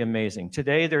is pretty amazing.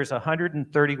 Today, there's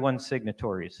 131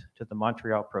 signatories to the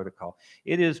Montreal Protocol.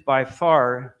 It is by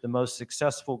far the most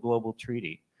successful global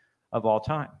treaty of all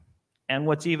time. And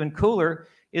what's even cooler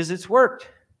is it's worked.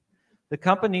 The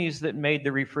companies that made the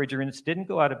refrigerants didn't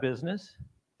go out of business.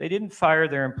 They didn't fire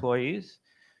their employees.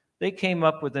 They came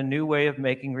up with a new way of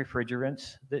making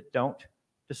refrigerants that don't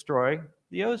destroy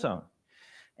the ozone.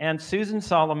 And Susan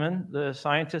Solomon, the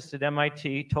scientist at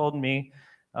MIT, told me,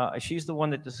 she's the one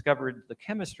that discovered the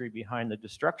chemistry behind the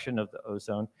destruction of the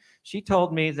ozone. She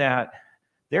told me that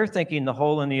they're thinking the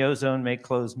hole in the ozone may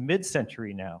close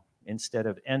mid-century now instead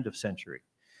of end of century.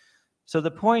 So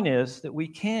the point is that we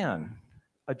can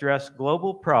address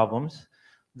global problems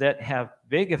that have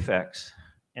big effects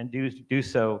and do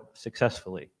so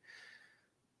successfully.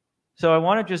 So I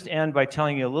want to just end by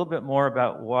telling you a little bit more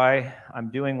about why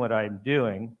I'm doing what I'm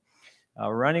doing.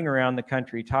 Running around the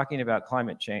country talking about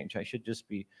climate change. I should just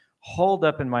be holed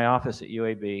up in my office at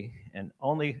UAB and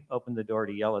only open the door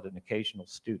to yell at an occasional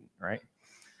student, right?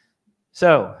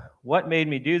 So what made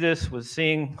me do this was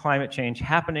seeing climate change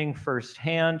happening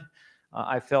firsthand.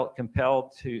 I felt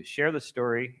compelled to share the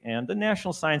story, and the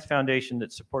National Science Foundation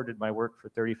that supported my work for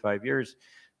 35 years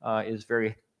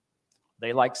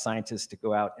they like scientists to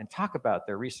go out and talk about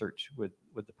their research with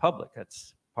the public.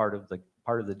 That's part of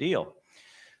the deal.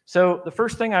 So the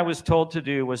first thing I was told to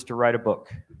do was to write a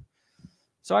book.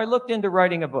 So I looked into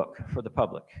writing a book for the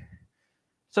public.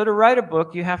 So to write a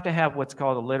book, you have to have what's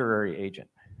called a literary agent.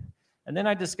 And then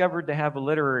I discovered to have a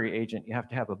literary agent, you have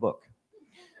to have a book.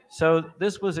 So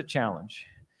this was a challenge.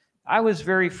 I was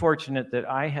very fortunate that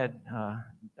I had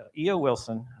E.O.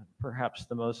 Wilson, perhaps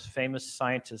the most famous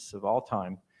scientist of all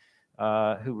time,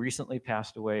 who recently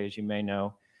passed away, as you may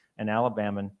know, an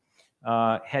Alabaman,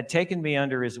 had taken me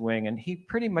under his wing, and he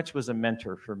pretty much was a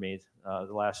mentor for me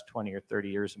the last 20 or 30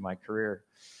 years of my career.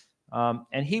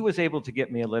 And he was able to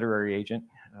get me a literary agent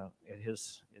at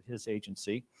his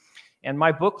agency. And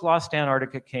my book, Lost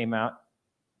Antarctica, came out,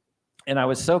 and I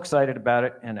was so excited about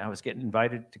it, and I was getting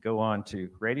invited to go on to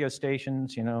radio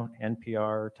stations, you know,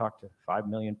 NPR, talk to 5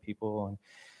 million people. And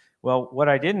well, what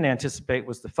I didn't anticipate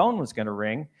was the phone was going to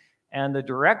ring, And the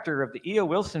director of the E.O.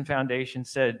 Wilson Foundation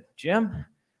said, Jim,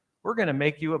 we're going to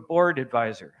make you a board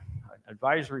advisor, an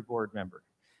advisory board member.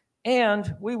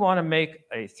 And we want to make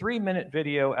a 3-minute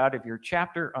video out of your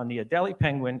chapter on the Adelie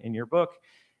penguin in your book.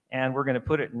 And we're going to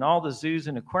put it in all the zoos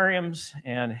and aquariums.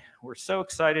 And we're so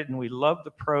excited, and we love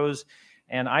the prose.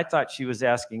 And I thought she was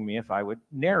asking me if I would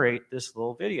narrate this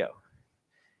little video.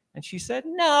 And she said,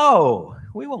 no,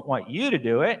 we won't want you to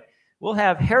do it. We'll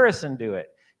have Harrison do it.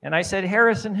 And I said,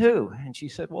 Harrison who? And she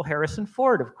said, well, Harrison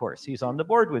Ford, of course. He's on the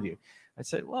board with you. I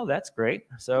said, well, that's great.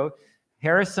 So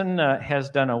Harrison has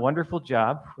done a wonderful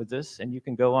job with this. And you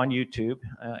can go on YouTube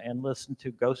and listen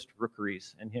to Ghost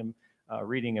Rookeries and him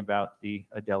reading about the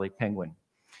Adelie penguin.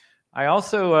 I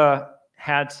also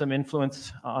had some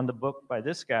influence on the book by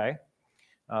this guy,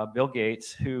 Bill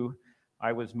Gates, who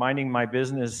I was minding my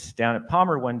business down at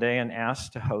Palmer one day and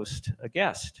asked to host a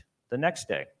guest the next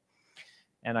day.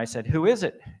 And I said, who is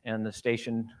it? And the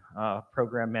station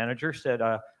program manager said,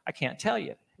 I can't tell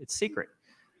you. It's secret.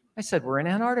 I said, we're in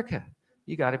Antarctica.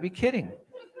 You got to be kidding.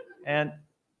 And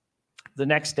the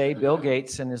next day, Bill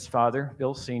Gates and his father,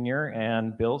 Bill Sr.,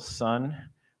 and Bill's son,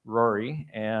 Rory,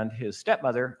 and his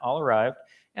stepmother all arrived.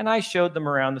 And I showed them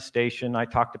around the station. I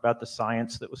talked about the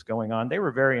science that was going on. They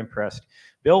were very impressed.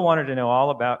 Bill wanted to know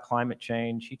all about climate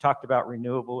change. He talked about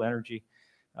renewable energy.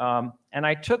 And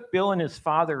I took Bill and his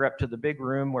father up to the big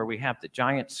room where we have the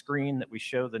giant screen that we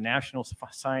show the National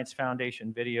Science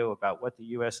Foundation video about what the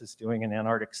U.S. is doing in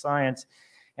Antarctic science.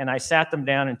 And I sat them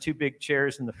down in 2 big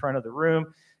chairs in the front of the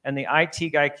room. And the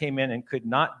IT guy came in and could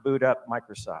not boot up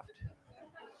Microsoft.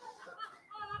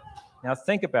 Now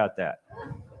think about that.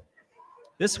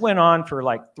 This went on for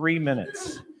like 3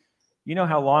 minutes. You know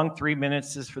how long 3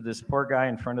 minutes is for this poor guy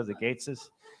in front of the Gateses?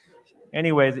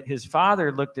 Anyway, his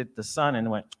father looked at the son and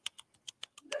went,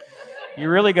 you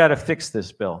really got to fix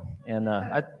this, Bill. And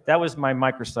that was my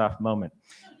Microsoft moment.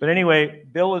 But anyway,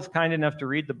 Bill was kind enough to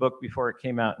read the book before it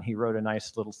came out, and he wrote a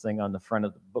nice little thing on the front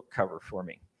of the book cover for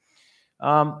me.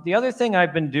 The other thing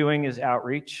I've been doing is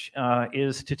outreach,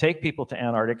 is to take people to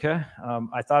Antarctica.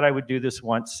 I thought I would do this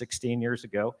once 16 years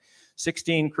ago.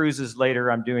 16 cruises later,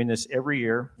 I'm doing this every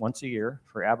year, once a year,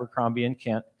 for Abercrombie and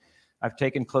Kent. I've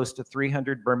taken close to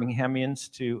 300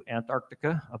 Birminghamians to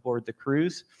Antarctica aboard the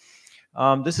cruise.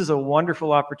 This is a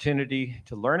wonderful opportunity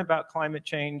to learn about climate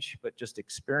change, but just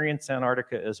experience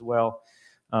Antarctica as well.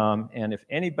 And if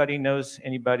anybody knows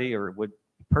anybody or would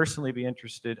personally be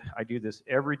interested, I do this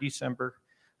every December.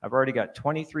 I've already got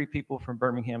 23 people from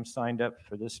Birmingham signed up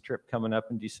for this trip coming up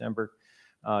in December.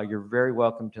 You're very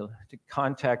welcome to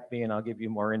contact me, and I'll give you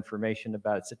more information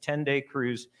about it. It's a 10-day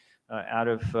cruise out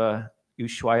of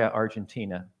Ushuaia,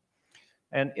 Argentina.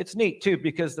 And it's neat, too,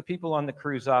 because the people on the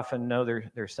cruise often know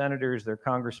their senators, their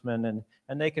congressmen,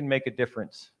 and they can make a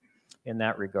difference in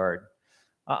that regard.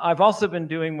 I've also been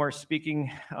doing more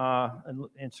speaking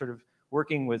and sort of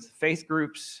working with faith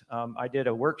groups. I did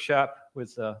a workshop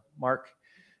with Mark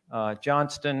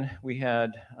Johnston. We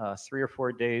had 3 or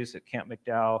 4 days at Camp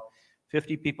McDowell.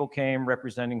 50 people came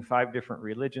representing 5 different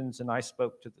religions, and I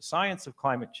spoke to the science of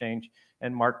climate change,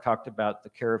 and Mark talked about the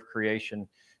care of creation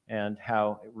and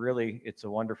how it's a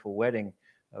wonderful wedding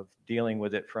of dealing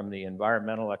with it from the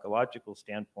environmental, ecological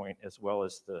standpoint, as well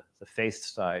as the faith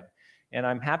side. And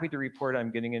I'm happy to report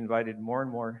I'm getting invited more and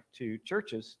more to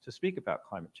churches to speak about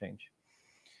climate change.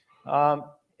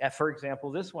 For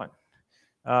example, this one,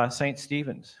 St.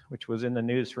 Stephen's, which was in the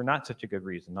news for not such a good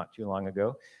reason not too long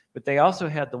ago. But they also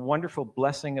had the wonderful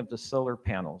blessing of the solar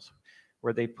panels,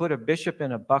 where they put a bishop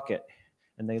in a bucket,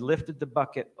 and they lifted the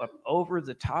bucket up over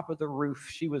the top of the roof.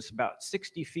 She was about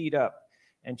 60 feet up,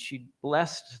 and she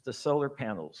blessed the solar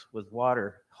panels with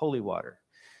water, holy water.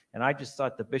 And I just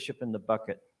thought the bishop in the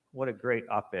bucket, what a great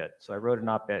op-ed. So I wrote an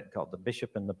op-ed called The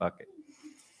Bishop in the Bucket.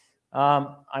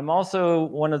 I'm also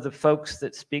one of the folks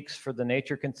that speaks for the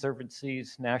Nature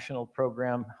Conservancy's national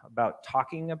program about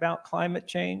talking about climate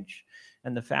change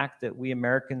and the fact that we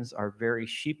Americans are very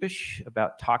sheepish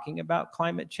about talking about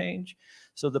climate change.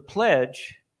 So the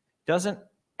pledge doesn't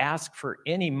ask for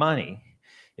any money.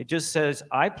 It just says,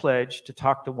 I pledge to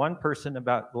talk to one person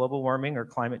about global warming or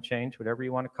climate change, whatever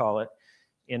you want to call it,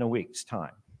 in a week's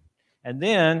time. And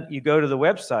then you go to the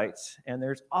websites, and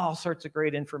there's all sorts of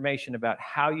great information about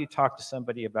how you talk to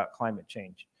somebody about climate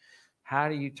change. How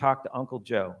do you talk to Uncle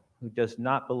Joe, who does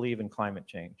not believe in climate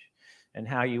change? And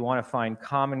how you want to find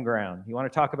common ground. You want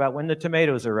to talk about when the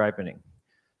tomatoes are ripening,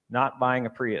 not buying a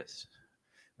Prius,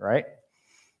 right?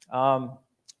 And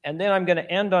then I'm going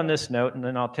to end on this note, and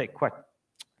then I'll take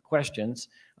questions.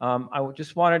 I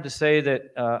just wanted to say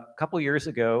that a couple years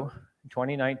ago, in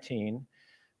 2019,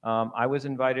 I was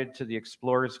invited to the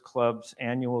Explorers Club's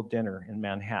annual dinner in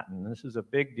Manhattan. This is a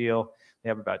big deal. They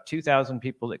have about 2,000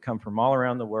 people that come from all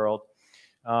around the world.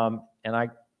 And I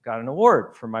got an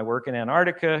award for my work in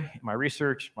Antarctica, my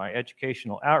research, my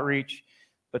educational outreach.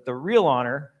 But the real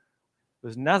honor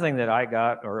was nothing that I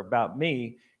got or about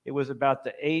me. It was about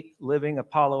the 8 living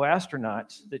Apollo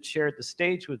astronauts that shared the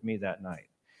stage with me that night.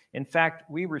 In fact,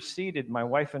 we were seated, my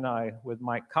wife and I, with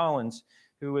Mike Collins,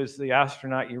 who was the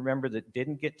astronaut, you remember, that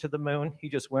didn't get to the moon. He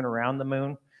just went around the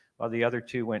moon while the other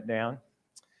 2 went down.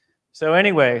 So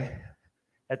anyway,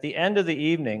 at the end of the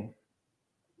evening,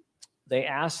 they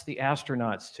asked the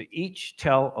astronauts to each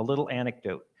tell a little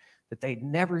anecdote that they'd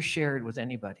never shared with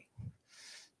anybody.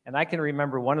 And I can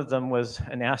remember one of them was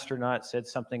an astronaut said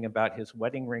something about his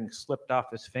wedding ring slipped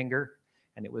off his finger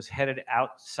and it was headed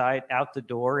out the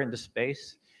door into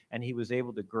space, and he was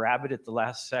able to grab it at the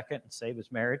last second and save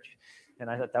his marriage. And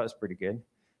I thought that was pretty good.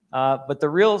 But the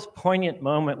real poignant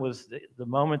moment was the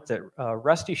moment that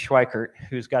Rusty Schweikert,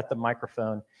 who's got the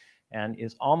microphone and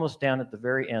is almost down at the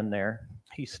very end there,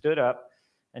 he stood up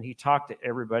and he talked to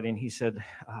everybody and he said,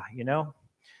 you know,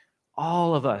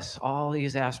 all of us, all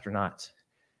these astronauts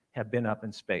have been up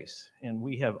in space, and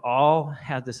we have all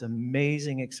had this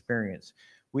amazing experience.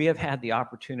 We have had the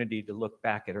opportunity to look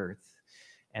back at Earth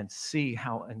and see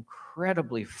how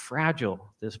incredibly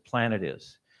fragile this planet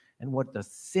is and what the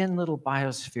thin little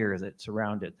biosphere that's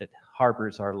around it that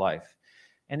harbors our life.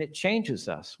 And it changes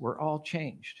us. We're all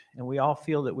changed, and we all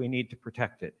feel that we need to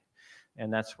protect it.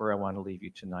 And that's where I want to leave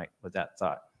you tonight with that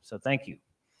thought. So thank you.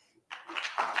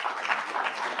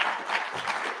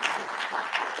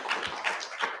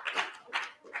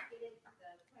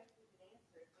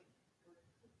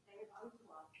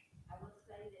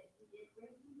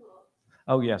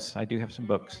 Oh, yes, I do have some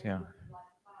books, yeah.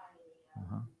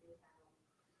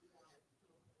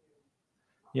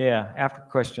 Yeah, after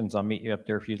questions, I'll meet you up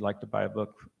there if you'd like to buy a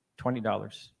book.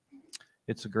 $20.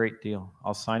 It's a great deal.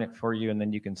 I'll sign it for you, and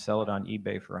then you can sell it on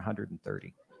eBay for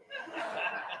 $130.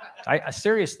 I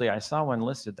seriously, I saw one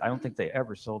listed. I don't think they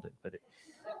ever sold it, but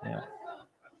yeah.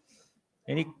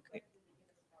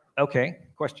 Okay,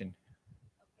 question.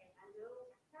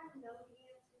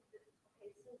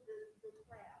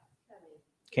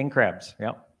 King crabs, yeah.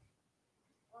 Are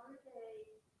they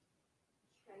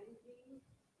changing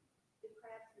the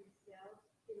crabs themselves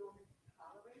in order to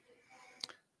tolerate the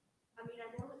cold? I mean, I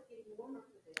know it's getting warmer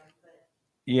for them, but...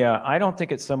 Yeah, I don't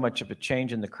think it's so much of a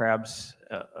change in the crab's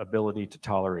ability to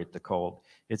tolerate the cold.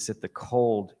 It's that the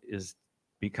cold is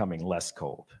becoming less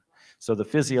cold. So the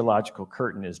physiological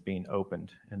curtain is being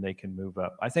opened and they can move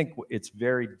up. I think it's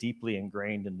very deeply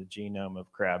ingrained in the genome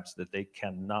of crabs that they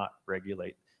cannot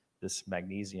regulate this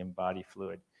magnesium body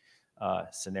fluid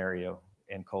scenario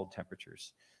in cold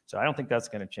temperatures. So I don't think that's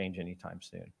going to change anytime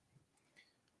soon.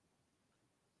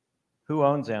 Who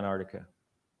owns Antarctica?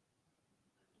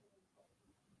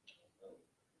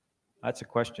 That's a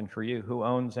question for you. Who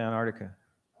owns Antarctica?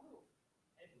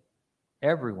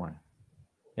 Everyone.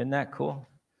 Isn't that cool?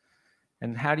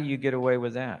 And how do you get away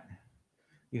with that?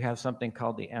 You have something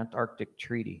called the Antarctic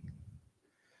Treaty.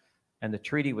 And the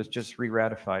treaty was just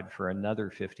re-ratified for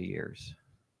another 50 years.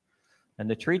 And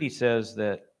the treaty says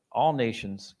that all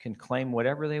nations can claim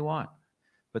whatever they want,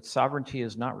 but sovereignty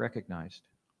is not recognized.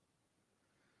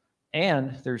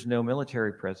 And there's no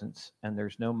military presence, and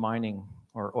there's no mining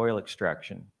or oil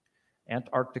extraction.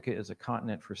 Antarctica is a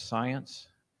continent for science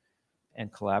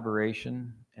and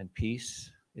collaboration and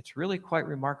peace. It's really quite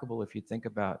remarkable if you think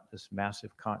about this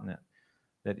massive continent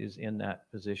that is in that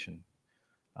position.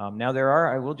 Now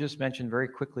I will just mention very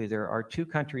quickly, there are 2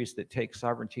 countries that take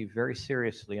sovereignty very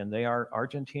seriously, and they are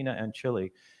Argentina and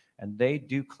Chile, and they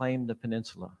do claim the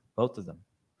peninsula, both of them.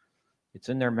 It's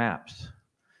in their maps.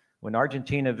 When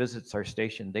Argentina visits our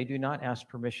station, they do not ask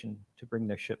permission to bring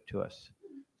their ship to us.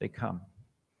 They come.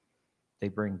 They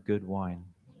bring good wine.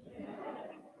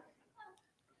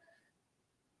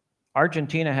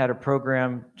 Argentina had a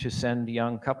program to send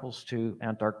young couples to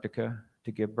Antarctica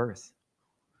to give birth.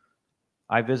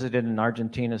 I visited an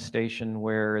Argentina station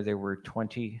where there were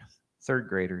 20 third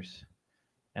graders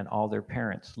and all their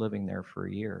parents living there for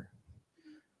a year.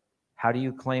 How do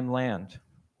you claim land?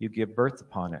 You give birth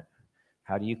upon it.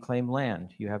 How do you claim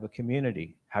land? You have a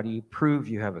community. How do you prove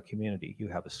you have a community? You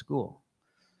have a school.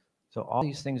 So all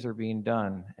these things are being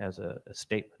done as a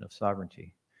statement of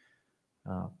sovereignty.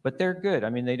 But they're good. I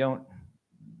mean,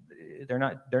 they're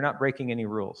not breaking any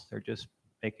rules. They're just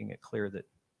making it clear that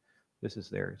this is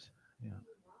theirs. Yeah.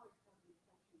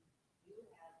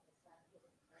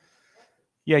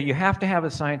 Yeah, you have to have a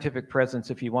scientific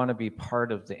presence if you want to be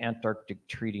part of the Antarctic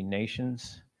Treaty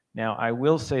Nations. Now, I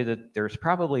will say that there's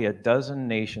probably a dozen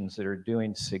nations that are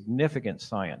doing significant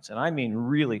science, and I mean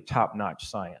really top-notch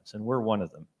science, and we're one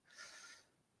of them.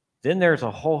 Then there's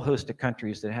a whole host of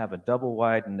countries that have a double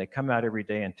wide, and they come out every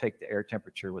day and take the air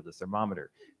temperature with a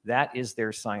thermometer. That is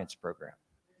their science program.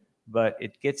 But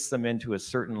it gets them into a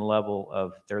certain level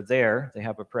of, they're there, they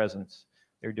have a presence,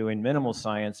 they're doing minimal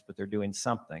science, but they're doing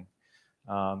something.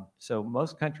 So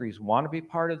most countries want to be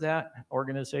part of that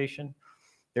organization.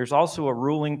 There's also a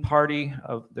ruling party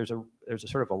of, there's a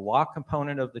sort of a law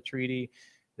component of the treaty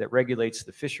that regulates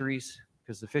the fisheries,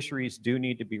 because the fisheries do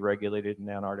need to be regulated in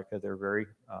Antarctica. They're very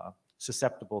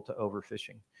susceptible to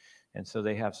overfishing. And so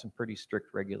they have some pretty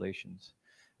strict regulations.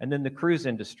 And then the cruise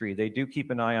industry, they do keep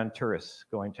an eye on tourists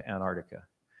going to Antarctica.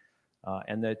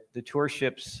 And the tour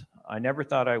ships, I never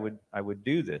thought I would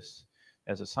do this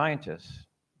as a scientist,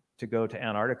 to go to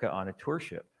Antarctica on a tour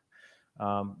ship.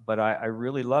 But I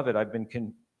really love it. I've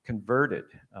been converted.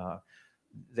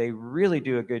 They really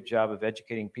do a good job of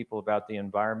educating people about the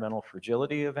environmental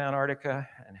fragility of Antarctica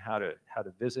and how to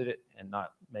visit it and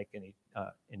not make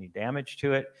any damage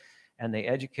to it. And they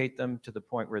educate them to the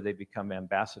point where they become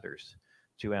ambassadors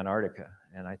to Antarctica.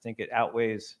 And I think it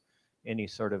outweighs any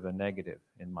sort of a negative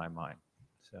in my mind.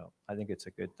 So I think it's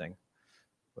a good thing.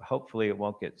 But hopefully it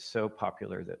won't get so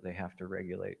popular that they have to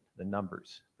regulate the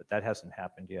numbers, but that hasn't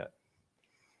happened yet.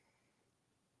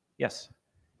 Yes?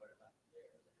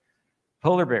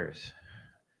 Polar bears.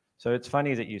 So it's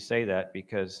funny that you say that,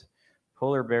 because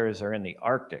polar bears are in the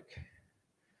Arctic,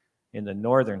 in the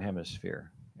northern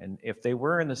hemisphere. And if they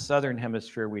were in the southern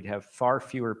hemisphere, we'd have far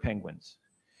fewer penguins.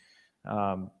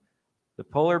 The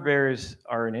polar bears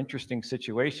are an interesting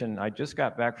situation. I just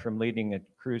got back from leading a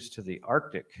cruise to the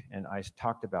Arctic, and I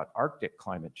talked about Arctic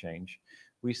climate change.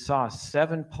 We saw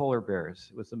 7 polar bears.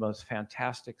 It was the most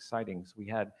fantastic sightings. We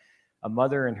had a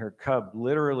mother and her cub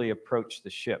literally approach the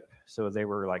ship. So they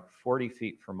were like 40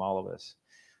 feet from all of us.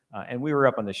 And we were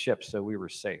up on the ship, so we were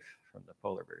safe from the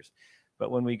polar bears. But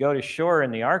when we go to shore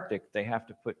in the Arctic, they have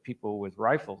to put people with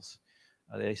rifles.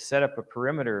 They set up a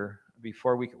perimeter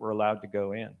before we were allowed to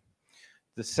go in.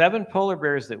 The 7 polar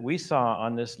bears that we saw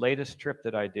on this latest trip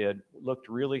that I did looked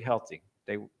really healthy.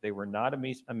 They were not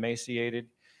emaciated.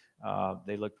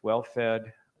 They looked well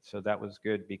fed. So that was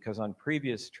good, because on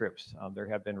previous trips, there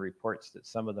have been reports that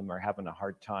some of them are having a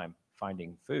hard time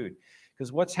finding food.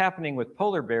 Because what's happening with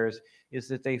polar bears is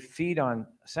that they feed on,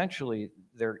 essentially,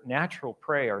 their natural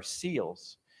prey are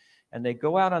seals. And they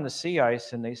go out on the sea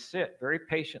ice and they sit very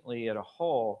patiently at a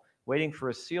hole waiting for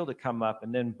a seal to come up,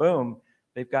 and then boom,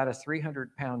 they've got a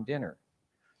 300-pound dinner.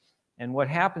 And what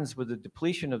happens with the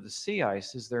depletion of the sea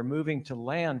ice is they're moving to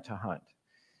land to hunt.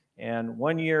 And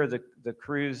one year, the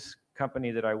cruise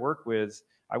company that I work with,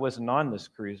 I wasn't on this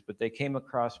cruise, but they came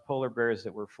across polar bears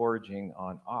that were foraging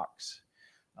on ox.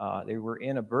 They were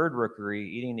in a bird rookery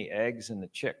eating the eggs and the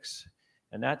chicks.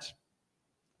 And that's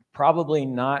probably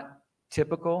not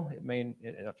typical.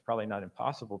 It's probably not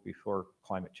impossible before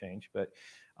climate change, but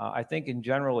I think in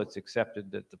general it's accepted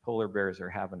that the polar bears are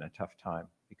having a tough time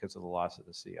because of the loss of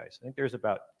the sea ice. I think there's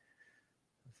about,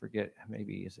 I forget,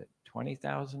 maybe is it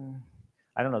 20,000?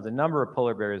 I don't know. The number of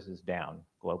polar bears is down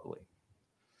globally.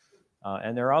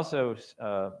 And they're also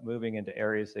moving into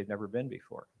areas they've never been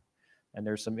before. And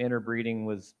there's some interbreeding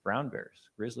with brown bears,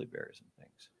 grizzly bears and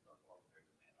things.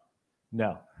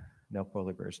 No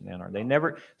polar bears in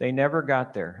Antarctica. They never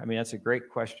got there. I mean, that's a great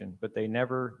question, but they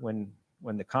never, when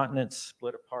the continents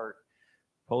split apart,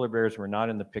 polar bears were not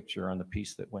in the picture on the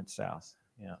piece that went south.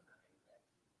 Yeah.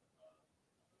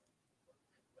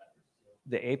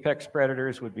 The apex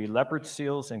predators would be leopard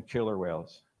seals and killer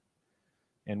whales.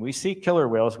 And we see killer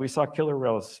whales. We saw killer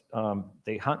whales.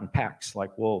 They hunt in packs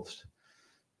like wolves.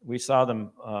 We saw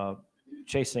them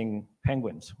chasing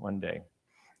penguins one day.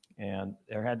 And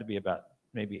there had to be about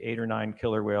maybe 8 or 9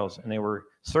 killer whales. And they were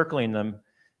circling them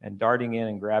and darting in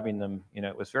and grabbing them. You know,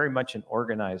 it was very much an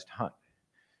organized hunt.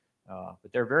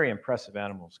 But they're very impressive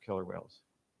animals, killer whales.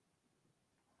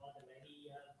 Are there any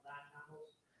land mammals?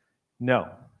 No,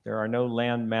 there are no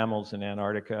land mammals in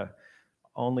Antarctica,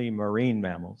 only marine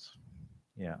mammals.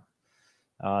 Yeah.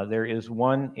 There is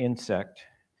one insect,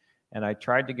 and I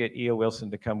tried to get E.O.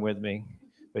 Wilson to come with me,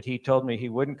 but he told me he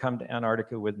wouldn't come to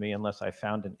Antarctica with me unless I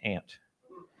found an ant.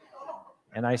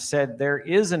 And I said, there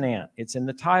is an ant. It's in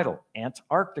the title,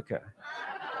 Antarctica.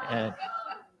 And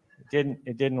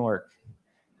it didn't work.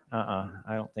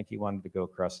 I don't think he wanted to go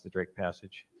across the Drake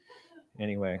Passage.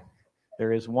 Anyway,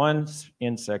 there is one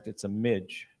insect. It's a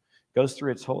midge. Goes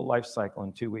through its whole life cycle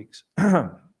in 2 weeks.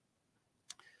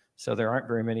 So there aren't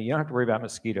very many. You don't have to worry about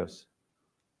mosquitoes.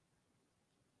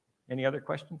 Any other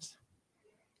questions?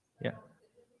 Yeah.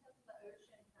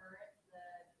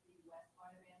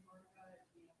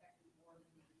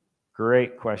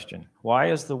 Great question. Why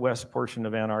is the west portion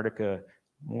of Antarctica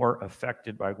more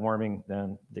affected by warming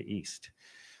than the east?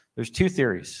 There's two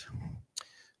theories.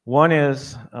 One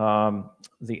is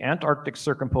the Antarctic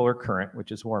circumpolar current,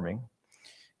 which is warming,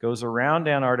 goes around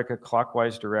Antarctica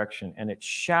clockwise direction, and it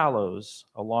shallows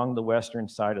along the western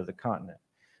side of the continent.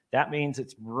 That means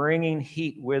it's bringing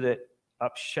heat with it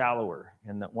up shallower,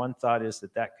 and that one thought is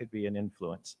that that could be an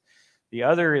influence. The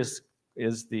other is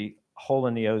the hole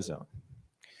in the ozone.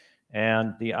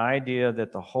 And the idea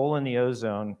that the hole in the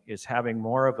ozone is having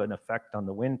more of an effect on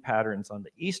the wind patterns on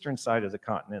the eastern side of the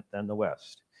continent than the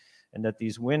west, and that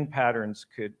these wind patterns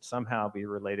could somehow be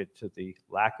related to the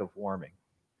lack of warming,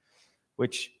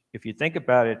 which, if you think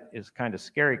about it, is kind of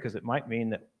scary because it might mean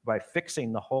that by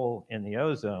fixing the hole in the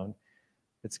ozone,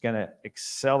 it's going to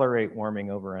accelerate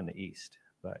warming over on the east.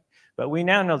 But we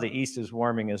now know the east is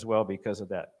warming as well because of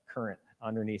that current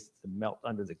underneath the melt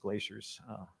under the glaciers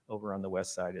over on the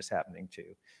west side is happening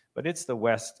too. But it's the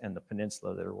west and the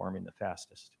peninsula that are warming the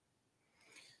fastest.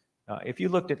 If you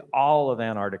looked at all of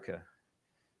Antarctica,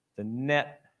 the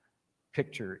net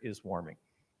picture is warming,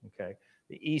 okay?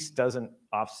 The east doesn't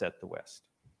offset the west.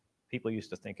 People used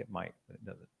to think it might, but it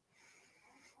doesn't.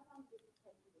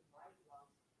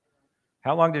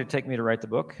 How long did it take me to write the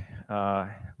book?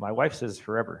 My wife says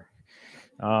forever.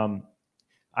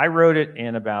 I wrote it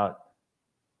in about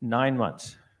 9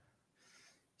 months.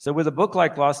 So with a book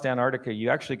like Lost Antarctica, you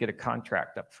actually get a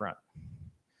contract up front.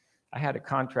 I had a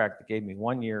contract that gave me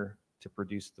 1 year to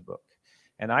produce the book.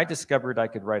 And I discovered I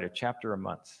could write a chapter a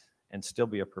month and still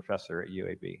be a professor at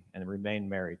UAB and remain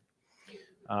married.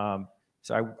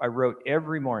 So I wrote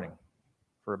every morning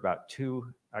for about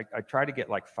I tried to get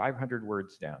like 500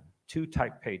 words down, 2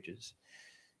 typed pages,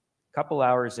 a couple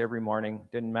hours every morning.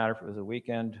 Didn't matter if it was a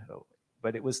weekend,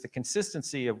 but it was the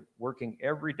consistency of working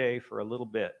every day for a little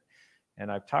bit.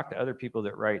 And I've talked to other people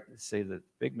that write that say the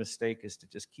big mistake is to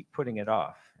just keep putting it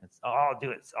off. It's, oh, I'll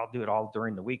do it all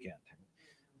during the weekend.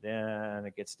 Then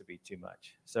it gets to be too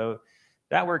much. So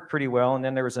that worked pretty well. And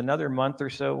then there was another month or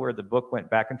so where the book went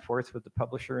back and forth with the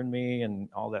publisher and me and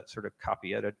all that sort of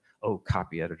copy edit. Oh,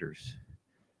 copy editors.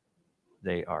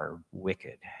 They are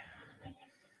wicked.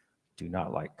 Do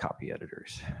not like copy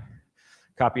editors.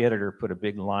 Copy editor put a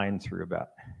big line through about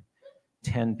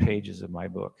 10 pages of my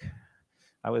book.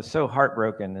 I was so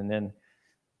heartbroken. And then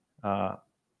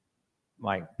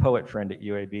my poet friend at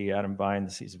UAB, Adam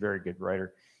Vines, he's a very good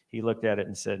writer. He looked at it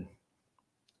and said,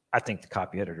 I think the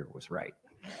copy editor was right.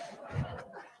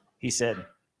 He said,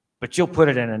 but you'll put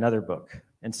it in another book.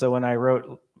 And so when I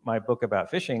wrote my book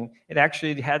about fishing, it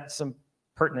actually had some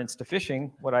pertinence to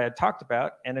fishing, what I had talked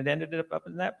about, and it ended up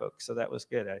in that book. So that was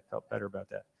good. I felt better about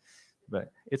that.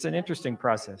 But it's an interesting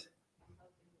process.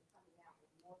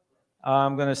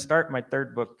 I'm going to start my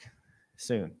 3rd book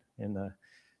soon in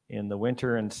the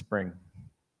winter and spring.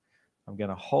 I'm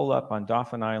going to hole up on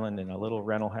Dauphin Island in a little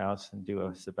rental house and do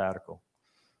a sabbatical.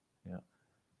 Yeah.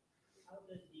 How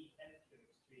does the temperature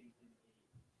extremes in the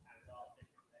Antarctic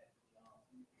compare to the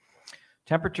Arctic?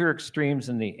 Temperature extremes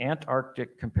in the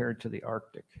Antarctic compared to the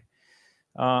Arctic.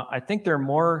 I think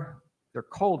they're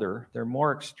colder, they're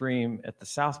more extreme at the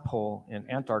South Pole in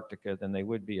Antarctica than they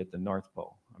would be at the North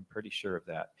Pole. I'm pretty sure of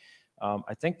that.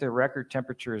 I think the record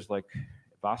temperature is like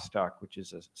Vostok, which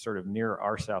is a sort of near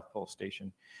our South Pole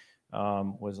station,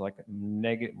 was like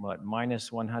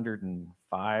minus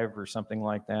 105 or something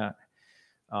like that.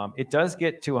 It does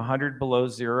get to 100 below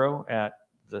zero at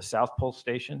the South Pole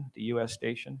station, the US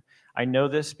station. I know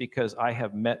this because I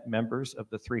have met members of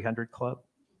the 300 Club.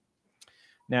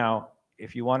 Now,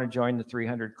 if you want to join the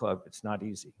 300 Club, it's not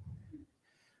easy.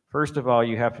 First of all,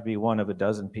 you have to be one of a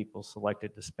dozen people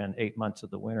selected to spend 8 months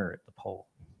of the winter at the pole.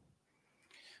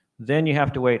 Then you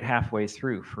have to wait halfway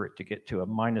through for it to get to a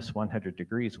minus 100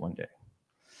 degrees one day.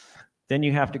 Then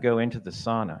you have to go into the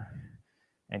sauna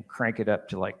and crank it up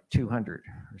to like 200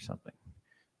 or something,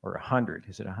 or 100.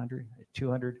 Is it 100?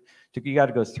 200? You got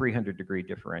to go 300 degree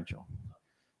differential.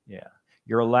 Yeah.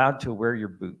 You're allowed to wear your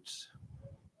boots.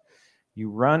 You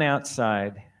run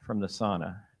outside from the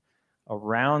sauna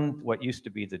around what used to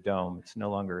be the dome. It's no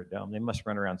longer a dome. They must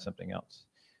run around something else.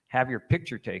 Have your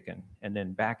picture taken and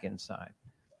then back inside.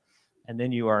 And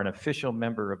then you are an official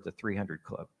member of the 300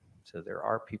 Club. So there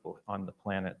are people on the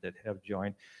planet that have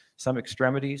joined. Some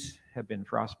extremities have been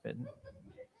frostbitten.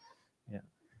 Yeah.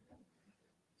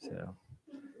 So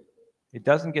it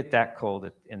doesn't get that cold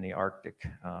in the Arctic,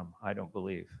 I don't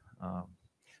believe.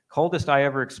 Coldest I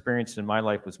ever experienced in my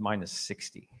life was minus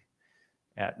 60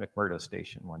 at McMurdo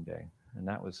Station one day. And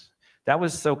that was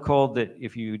so cold that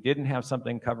if you didn't have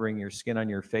something covering your skin on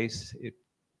your face, it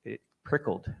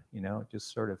prickled, you know, it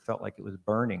just sort of felt like it was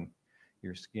burning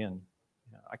your skin.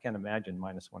 I can't imagine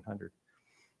minus 100.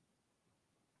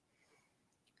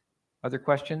 Other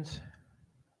questions?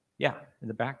 Yeah, in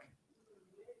the back.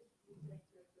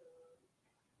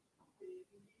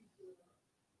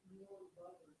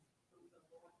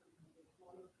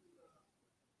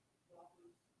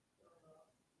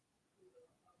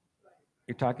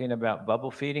 You're talking about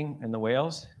bubble feeding in the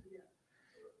whales?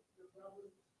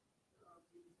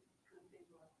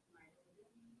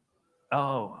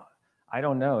 Oh, I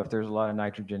don't know if there's a lot of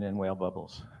nitrogen in whale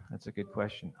bubbles. That's a good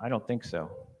question. I don't think so.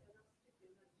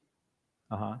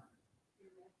 Uh-huh.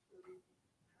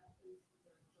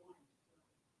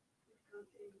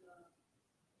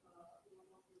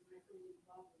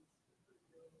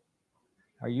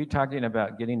 Are you talking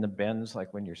about getting the bends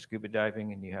like when you're scuba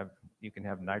diving and you can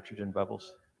have nitrogen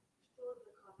bubbles?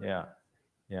 Yeah,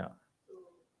 yeah.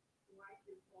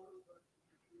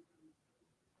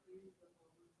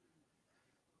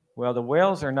 Well, the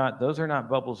whales are not, those are not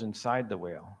bubbles inside the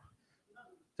whale.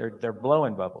 They're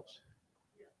blowing bubbles.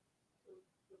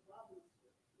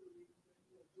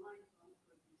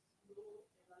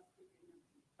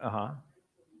 Uh-huh.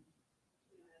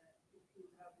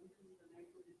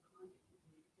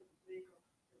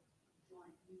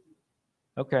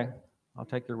 Okay, I'll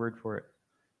take your word for it.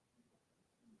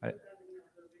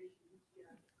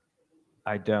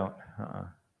 I don't.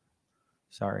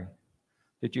 Sorry.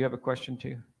 Did you have a question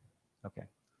too? Okay.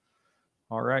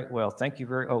 All right. Well, thank you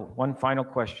very. Oh, one final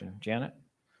question, Janet.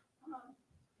 Yeah,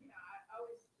 I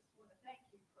always just want to thank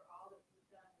you for all that you've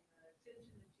done and the attention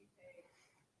that you pay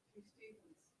to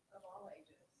students of all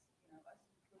ages, us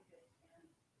included, and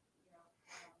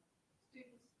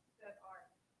students that are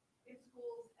in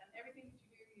schools and everything that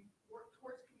you do, you work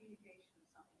towards communication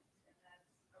of science, and that's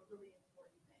a really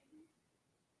important thing.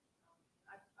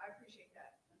 I appreciate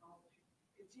that and all that you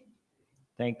continue to do.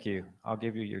 Thank you. I'll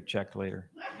give you your check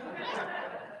later.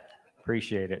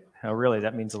 Appreciate it. Oh, really,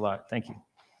 that means a lot. Thank you.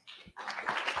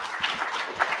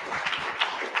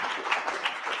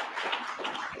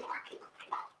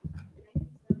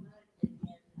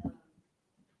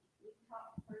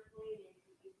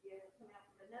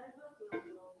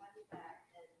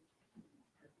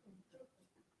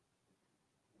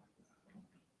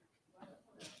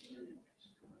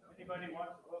 Anybody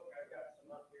wants a book? I've got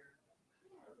some up here.